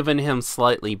 like given him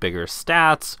slightly bigger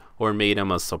stats, or made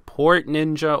him a support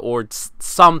ninja, or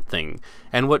something.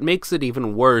 And what makes it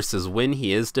even worse is when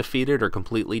he is defeated or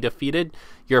completely defeated,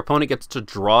 your opponent gets to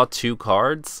draw 2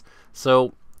 cards.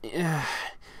 So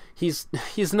he's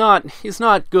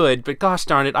not good, but gosh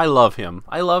darn it, I love him.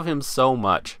 I love him so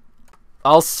much.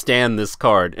 I'll stand this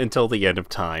card until the end of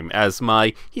time as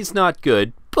my he's not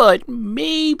good, but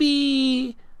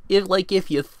maybe if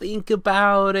you think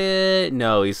about it,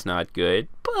 no, he's not good.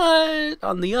 But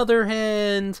on the other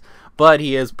hand, but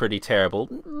he is pretty terrible.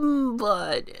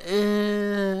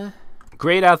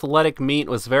 Great Athletic Meet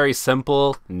was very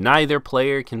simple. Neither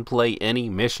player can play any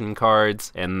mission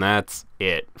cards, and that's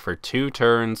it. For 2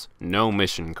 turns, no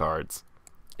mission cards.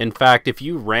 In fact, if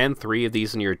you ran 3 of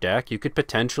these in your deck, you could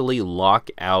potentially lock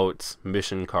out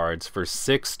mission cards for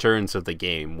 6 turns of the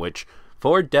game, which,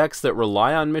 for decks that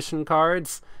rely on mission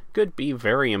cards, could be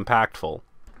very impactful.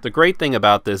 The great thing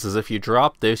about this is if you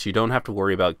drop this, you don't have to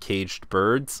worry about caged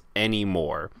birds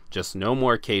anymore. Just no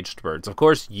more caged birds. Of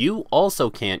course, you also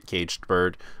can't caged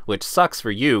bird, which sucks for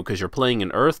you because you're playing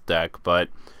an Earth deck, but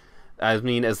I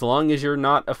mean, as long as you're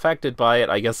not affected by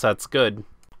it, I guess that's good.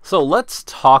 So let's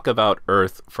talk about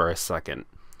Earth for a second.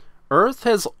 Earth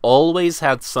has always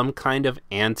had some kind of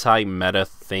anti-meta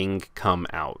thing come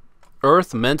out.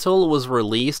 Earth Mental was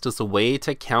released as a way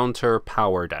to counter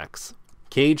power decks.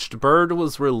 Caged Bird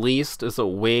was released as a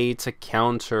way to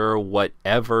counter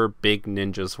whatever big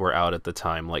ninjas were out at the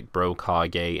time, like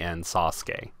Brokage and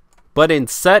Sasuke. But in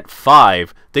set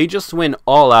 5, they just went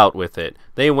all out with it.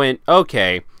 They went,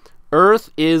 okay,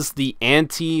 Earth is the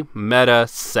anti-meta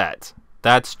set.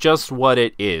 That's just what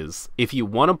it is. If you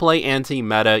want to play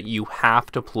anti-meta, you have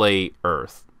to play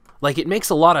Earth. Like, it makes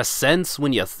a lot of sense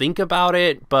when you think about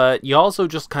it, but you also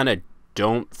just kind of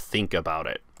don't think about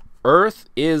it. Earth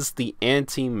is the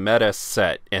anti-meta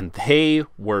set, and they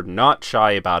were not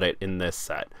shy about it in this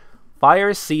set.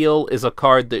 Fire Seal is a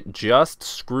card that just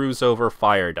screws over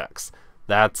fire decks.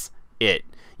 That's it.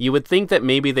 You would think that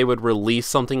maybe they would release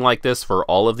something like this for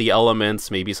all of the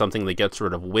elements, maybe something that gets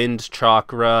rid of Wind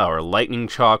Chakra or Lightning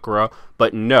Chakra,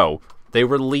 but no. They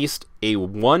released a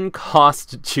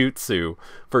 1-cost jutsu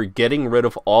for getting rid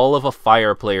of all of a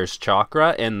fire player's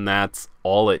chakra, and that's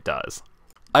all it does.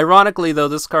 Ironically, though,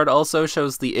 this card also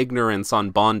shows the ignorance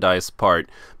on Bandai's part,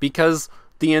 because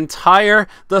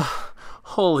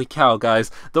holy cow, guys,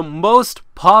 the most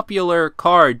popular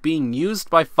card being used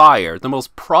by Fire, the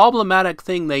most problematic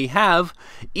thing they have,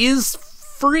 is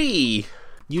free.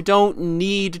 You don't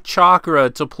need chakra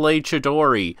to play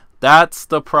Chidori. That's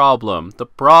the problem. The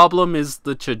problem is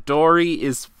the Chidori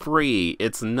is free.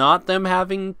 It's not them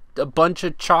having a bunch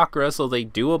of chakra so they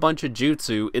do a bunch of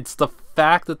jutsu. It's the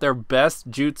fact that their best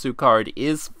jutsu card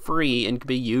is free and can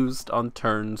be used on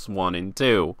turns 1 and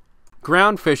 2.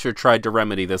 Groundfisher tried to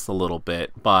remedy this a little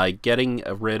bit by getting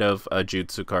rid of a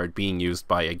jutsu card being used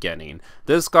by a genin.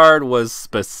 This card was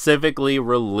specifically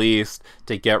released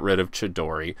to get rid of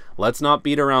Chidori. Let's not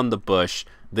beat around the bush.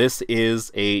 This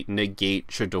is a negate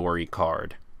Chidori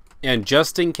card. And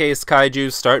just in case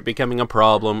kaiju start becoming a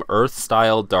problem,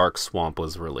 Earth-style Dark Swamp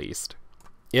was released.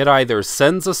 It either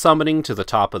sends a summoning to the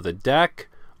top of the deck,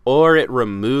 or it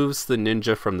removes the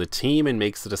ninja from the team and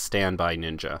makes it a standby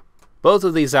ninja. Both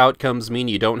of these outcomes mean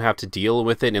you don't have to deal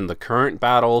with it in the current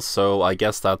battle, so I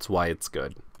guess that's why it's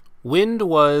good. Wind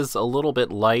was a little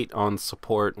bit light on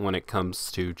support when it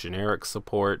comes to generic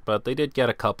support, but they did get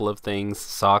a couple of things.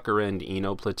 Sakura and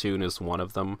Ino Platoon is one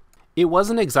of them. It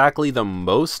wasn't exactly the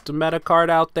most meta card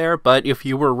out there, but if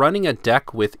you were running a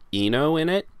deck with Ino in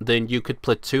it, then you could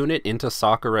platoon it into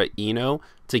Sakura Ino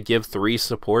to give 3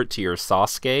 support to your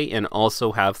Sasuke and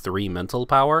also have 3 mental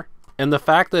power. And the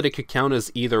fact that it could count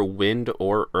as either wind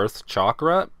or earth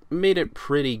chakra made it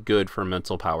pretty good for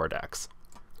mental power decks.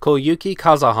 Koyuki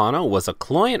Kazahana was a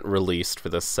client released for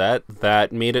the set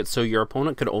that made it so your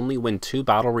opponent could only win 2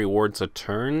 battle rewards a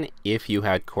turn if you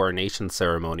had Coronation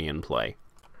Ceremony in play.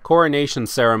 Coronation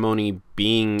Ceremony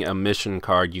being a mission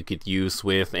card you could use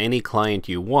with any client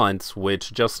you want,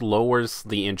 which just lowers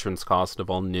the entrance cost of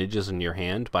all ninjas in your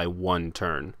hand by 1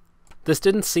 turn. This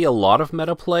didn't see a lot of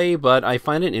meta play, but I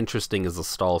find it interesting as a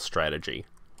stall strategy.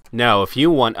 Now, if you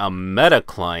want a meta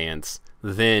client,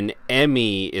 then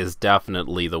Emi is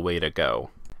definitely the way to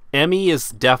go. Emi is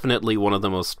definitely one of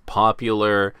the most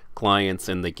popular clients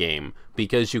in the game,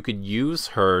 because you could use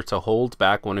her to hold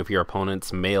back one of your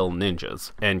opponent's male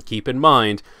ninjas. And keep in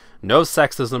mind, no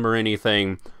sexism or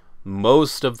anything,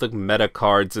 most of the meta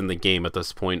cards in the game at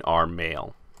this point are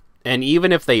male. And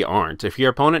even if they aren't, if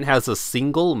your opponent has a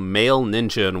single male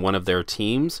ninja in one of their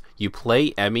teams, you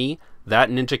play Emi, that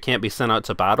ninja can't be sent out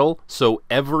to battle, so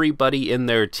everybody in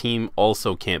their team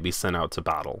also can't be sent out to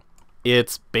battle.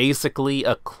 It's basically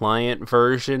a client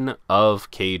version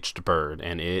of Caged Bird,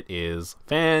 and it is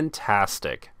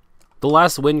fantastic. The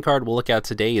last win card we'll look at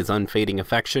today is Unfading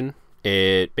Affection.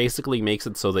 It basically makes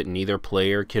it so that neither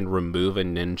player can remove a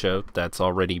ninja that's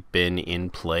already been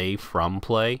in play from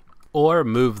play, or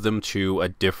move them to a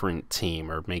different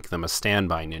team, or make them a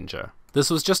standby ninja. This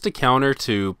was just a counter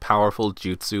to powerful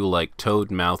jutsu like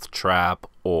Toad Mouth Trap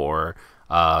or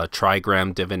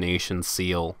Trigram Divination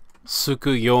Seal,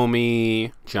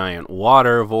 Tsukuyomi, Giant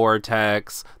Water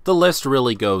Vortex, the list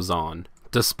really goes on.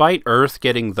 Despite Earth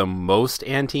getting the most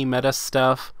anti-meta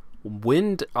stuff,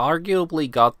 Wind arguably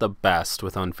got the best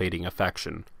with Unfading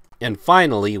Affection. And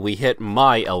finally, we hit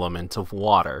my element of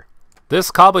water. This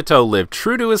Kabuto lived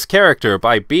true to his character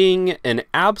by being an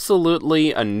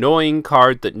absolutely annoying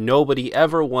card that nobody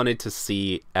ever wanted to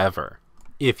see ever.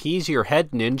 If he's your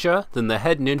head ninja, then the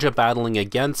head ninja battling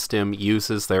against him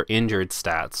uses their injured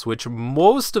stats, which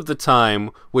most of the time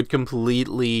would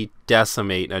completely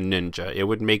decimate a ninja. It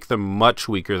would make them much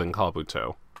weaker than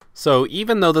Kabuto. So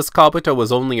even though this Kabuto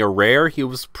was only a rare, he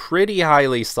was pretty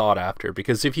highly sought after,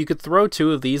 because if you could throw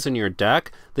 2 of these in your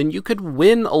deck, then you could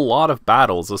win a lot of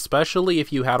battles, especially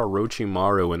if you had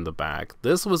Orochimaru in the back.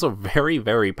 This was a very,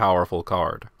 very powerful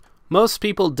card. Most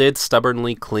people did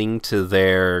stubbornly cling to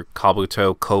their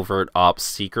Kabuto Covert Ops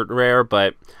secret rare,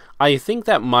 but I think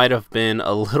that might have been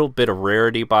a little bit of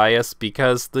rarity bias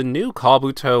because the new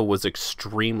Kabuto was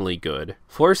extremely good.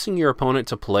 Forcing your opponent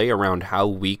to play around how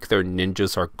weak their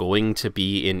ninjas are going to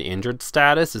be in injured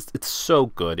status, it's so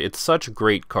good. It's such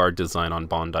great card design on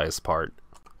Bandai's part.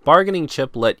 Bargaining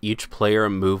Chip let each player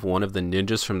move one of the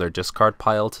ninjas from their discard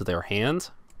pile to their hand.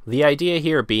 The idea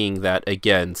here being that,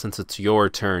 again, since it's your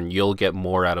turn, you'll get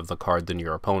more out of the card than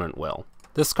your opponent will.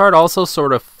 This card also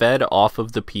sort of fed off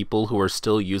of the people who are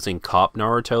still using Cop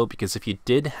Naruto, because if you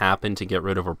did happen to get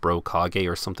rid of a Brokage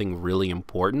or something really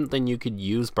important, then you could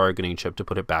use Bargaining Chip to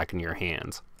put it back in your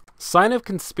hands. Sign of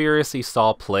Conspiracy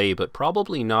saw play, but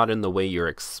probably not in the way you're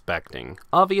expecting.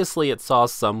 Obviously it saw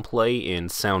some play in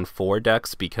Sound 4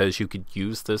 decks because you could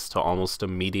use this to almost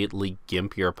immediately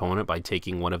gimp your opponent by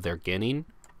taking one of their Genin.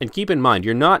 And keep in mind,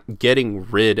 you're not getting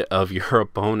rid of your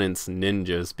opponent's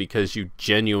ninjas because you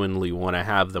genuinely want to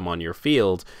have them on your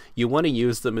field. You want to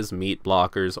use them as meat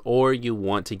blockers, or you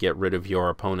want to get rid of your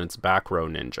opponent's back row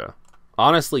ninja.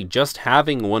 Honestly, just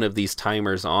having one of these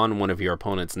timers on one of your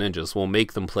opponent's ninjas will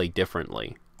make them play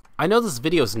differently. I know this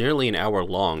video is nearly an hour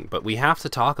long, but we have to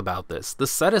talk about this. The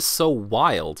set is so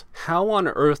wild. How on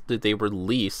earth did they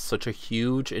release such a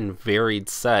huge and varied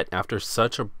set after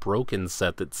such a broken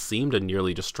set that seemed to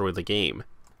nearly destroy the game?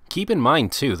 Keep in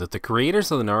mind too that the creators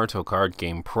of the Naruto card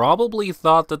game probably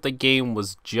thought that the game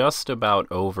was just about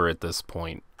over at this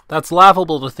point. That's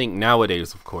laughable to think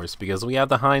nowadays, of course, because we have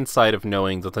the hindsight of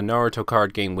knowing that the Naruto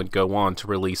card game would go on to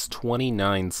release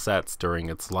 29 sets during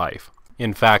its life.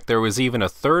 In fact, there was even a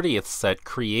 30th set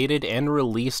created and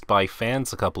released by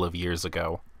fans a couple of years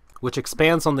ago, which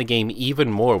expands on the game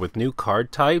even more with new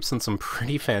card types and some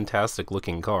pretty fantastic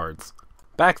looking cards.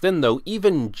 Back then though,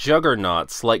 even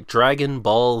juggernauts like Dragon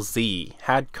Ball Z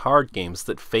had card games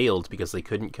that failed because they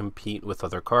couldn't compete with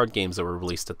other card games that were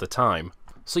released at the time.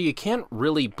 So you can't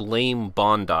really blame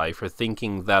Bandai for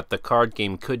thinking that the card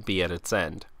game could be at its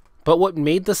end. But what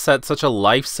made the set such a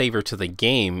lifesaver to the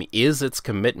game is its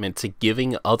commitment to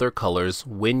giving other colors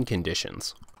win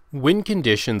conditions. Win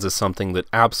conditions is something that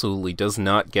absolutely does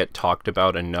not get talked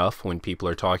about enough when people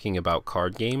are talking about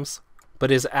card games,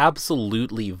 but is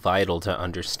absolutely vital to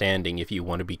understanding if you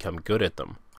want to become good at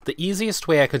them. The easiest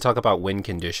way I could talk about win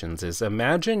conditions is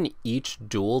imagine each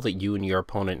duel that you and your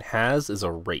opponent has is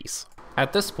a race.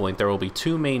 At this point, there will be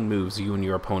two main moves you and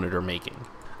your opponent are making.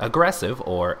 Aggressive,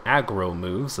 or aggro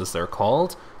moves as they're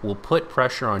called, will put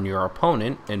pressure on your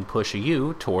opponent and push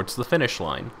you towards the finish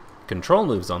line. Control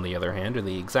moves, on the other hand, are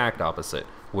the exact opposite,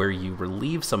 where you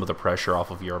relieve some of the pressure off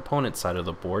of your opponent's side of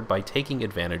the board by taking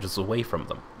advantages away from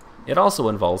them. It also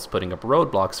involves putting up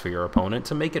roadblocks for your opponent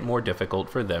to make it more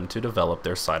difficult for them to develop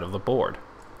their side of the board.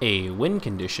 A win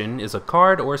condition is a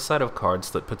card or set of cards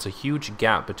that puts a huge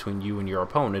gap between you and your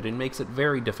opponent and makes it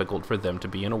very difficult for them to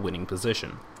be in a winning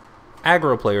position.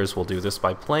 Aggro players will do this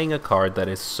by playing a card that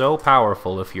is so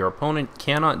powerful if your opponent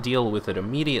cannot deal with it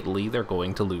immediately, they're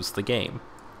going to lose the game.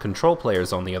 Control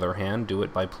players, on the other hand, do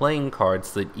it by playing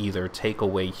cards that either take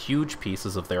away huge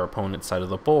pieces of their opponent's side of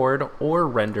the board or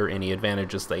render any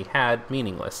advantages they had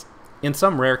meaningless. In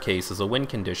some rare cases, a win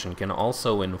condition can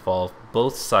also involve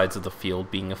both sides of the field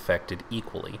being affected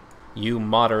equally. You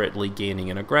moderately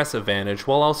gaining an aggressive advantage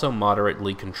while also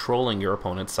moderately controlling your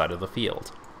opponent's side of the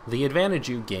field. The advantage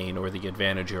you gain or the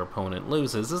advantage your opponent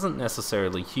loses isn't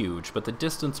necessarily huge, but the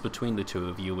distance between the two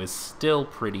of you is still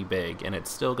pretty big, and it's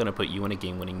still going to put you in a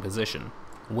game-winning position.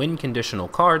 Win conditional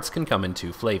cards can come in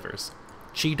two flavors.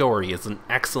 Chidori is an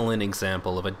excellent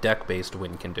example of a deck-based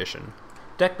win condition.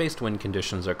 Deck-based win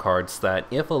conditions are cards that,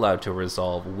 if allowed to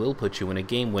resolve, will put you in a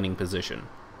game-winning position.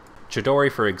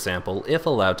 Chidori, for example, if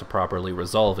allowed to properly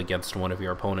resolve against one of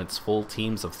your opponent's full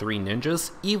teams of 3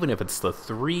 ninjas, even if it's the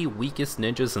 3 weakest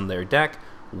ninjas in their deck,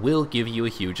 will give you a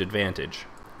huge advantage.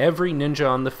 Every ninja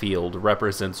on the field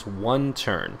represents 1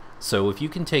 turn, so if you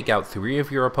can take out 3 of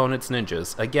your opponent's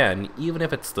ninjas, again, even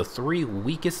if it's the 3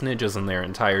 weakest ninjas in their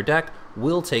entire deck,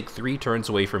 will take 3 turns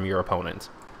away from your opponent.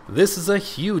 This is a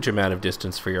huge amount of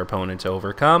distance for your opponent to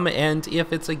overcome, and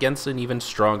if it's against an even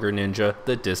stronger ninja,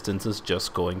 the distance is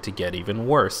just going to get even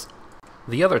worse.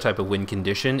 The other type of win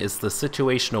condition is the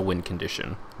situational win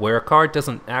condition, where a card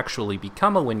doesn't actually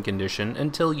become a win condition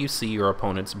until you see your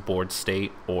opponent's board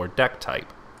state or deck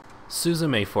type.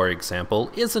 Suzume, for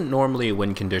example, isn't normally a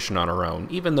win condition on her own,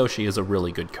 even though she is a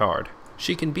really good card.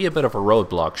 She can be a bit of a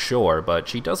roadblock, sure, but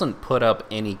she doesn't put up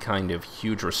any kind of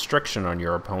huge restriction on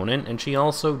your opponent, and she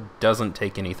also doesn't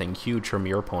take anything huge from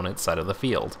your opponent's side of the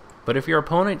field. But if your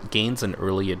opponent gains an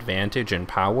early advantage in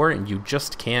power and you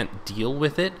just can't deal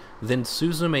with it, then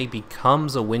Suzume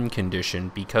becomes a win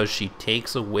condition because she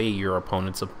takes away your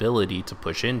opponent's ability to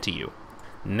push into you.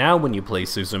 Now when you play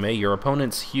Suzume, your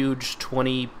opponent's huge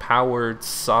 20-powered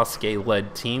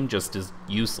Sasuke-led team just is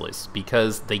useless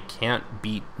because they can't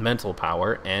beat mental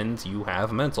power and you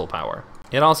have mental power.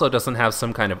 It also doesn't have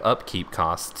some kind of upkeep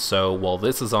cost, so while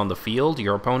this is on the field,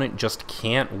 your opponent just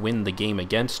can't win the game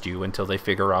against you until they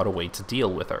figure out a way to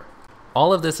deal with her.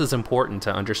 All of this is important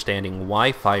to understanding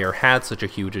why Fire had such a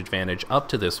huge advantage up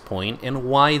to this point and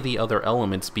why the other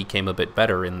elements became a bit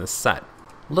better in this set.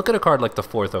 Look at a card like the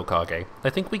 4th Hokage. I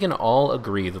think we can all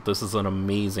agree that this is an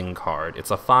amazing card.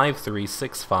 It's a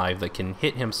 5/3/6/5 that can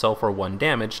hit himself for 1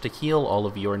 damage to heal all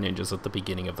of your ninjas at the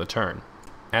beginning of the turn.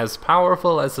 As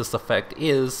powerful as this effect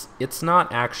is, it's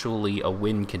not actually a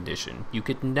win condition. You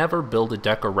could never build a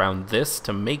deck around this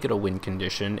to make it a win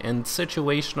condition, and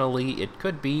situationally it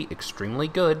could be extremely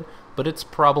good, but it's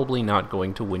probably not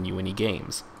going to win you any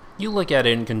games. You look at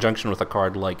it in conjunction with a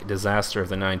card like Disaster of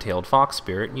the Nine-Tailed Fox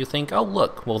Spirit, and you think, oh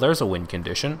look, well there's a win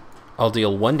condition. I'll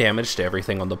deal 1 damage to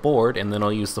everything on the board, and then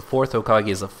I'll use the 4th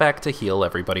Hokage's effect to heal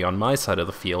everybody on my side of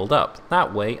the field up.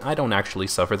 That way, I don't actually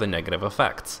suffer the negative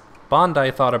effects.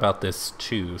 Bandai thought about this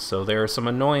too, so there are some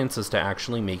annoyances to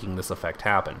actually making this effect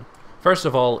happen. First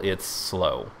of all, it's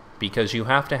slow, because you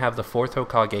have to have the 4th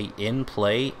Hokage in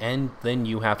play, and then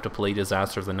you have to play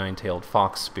Disaster of the Nine-Tailed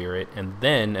Fox Spirit, and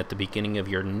then at the beginning of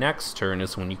your next turn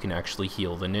is when you can actually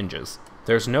heal the ninjas.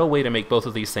 There's no way to make both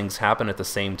of these things happen at the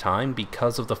same time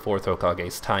because of the 4th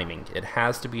Hokage's timing. It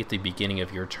has to be at the beginning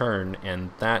of your turn,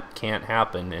 and that can't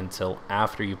happen until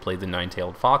after you play the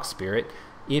Nine-Tailed Fox Spirit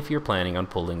if you're planning on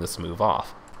pulling this move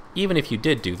off. Even if you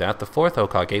did do that, the 4th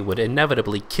Hokage would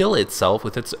inevitably kill itself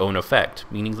with its own effect,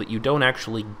 meaning that you don't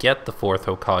actually get the 4th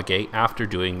Hokage after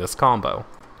doing this combo.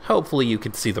 Hopefully you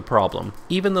could see the problem.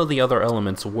 Even though the other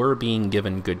elements were being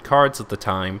given good cards at the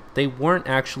time, they weren't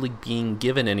actually being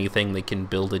given anything they can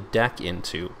build a deck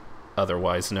into,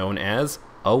 otherwise known as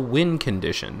a win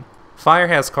condition. Fire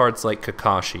has cards like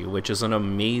Kakashi, which is an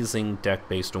amazing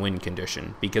deck-based win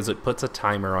condition, because it puts a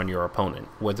timer on your opponent.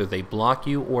 Whether they block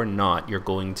you or not, you're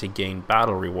going to gain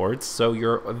battle rewards, so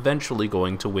you're eventually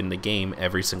going to win the game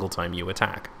every single time you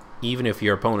attack, even if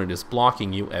your opponent is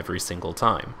blocking you every single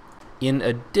time. In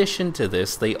addition to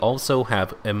this, they also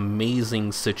have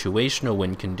amazing situational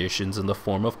win conditions in the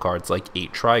form of cards like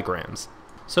 8 Trigrams.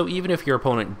 So even if your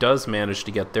opponent does manage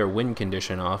to get their win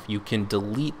condition off, you can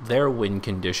delete their win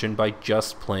condition by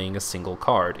just playing a single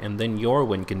card, and then your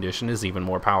win condition is even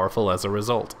more powerful as a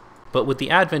result. But with the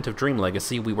advent of Dream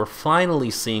Legacy, we were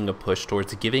finally seeing a push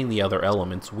towards giving the other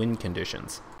elements win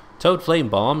conditions. Toad Flame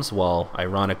Bombs, while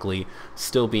ironically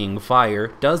still being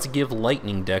fire, does give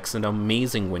lightning decks an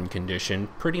amazing win condition,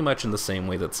 pretty much in the same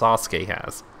way that Sasuke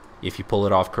has. If you pull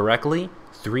it off correctly,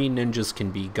 3 ninjas can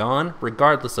be gone,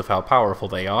 regardless of how powerful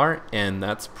they are, and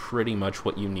that's pretty much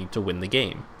what you need to win the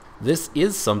game. This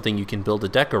is something you can build a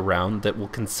deck around that will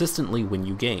consistently win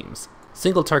you games.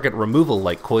 Single target removal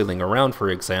like Coiling Around, for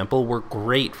example, were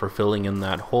great for filling in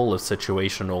that hole of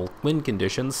situational win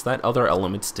conditions that other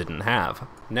elements didn't have.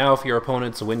 Now if your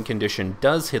opponent's win condition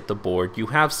does hit the board, you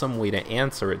have some way to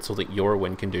answer it so that your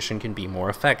win condition can be more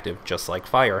effective, just like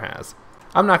Fire has.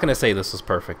 I'm not going to say this was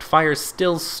perfect. Fire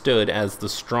still stood as the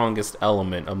strongest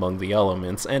element among the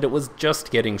elements, and it was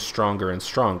just getting stronger and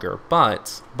stronger,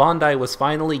 but Bandai was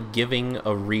finally giving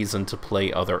a reason to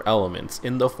play other elements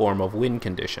in the form of win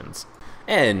conditions.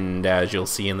 And as you'll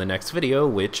see in the next video,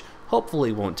 which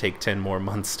hopefully won't take 10 more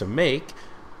months to make,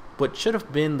 what should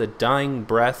have been the dying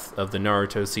breath of the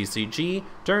Naruto CCG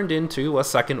turned into a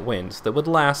second wind that would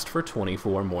last for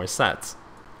 24 more sets.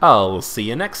 I'll see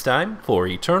you next time for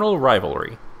Eternal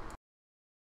Rivalry.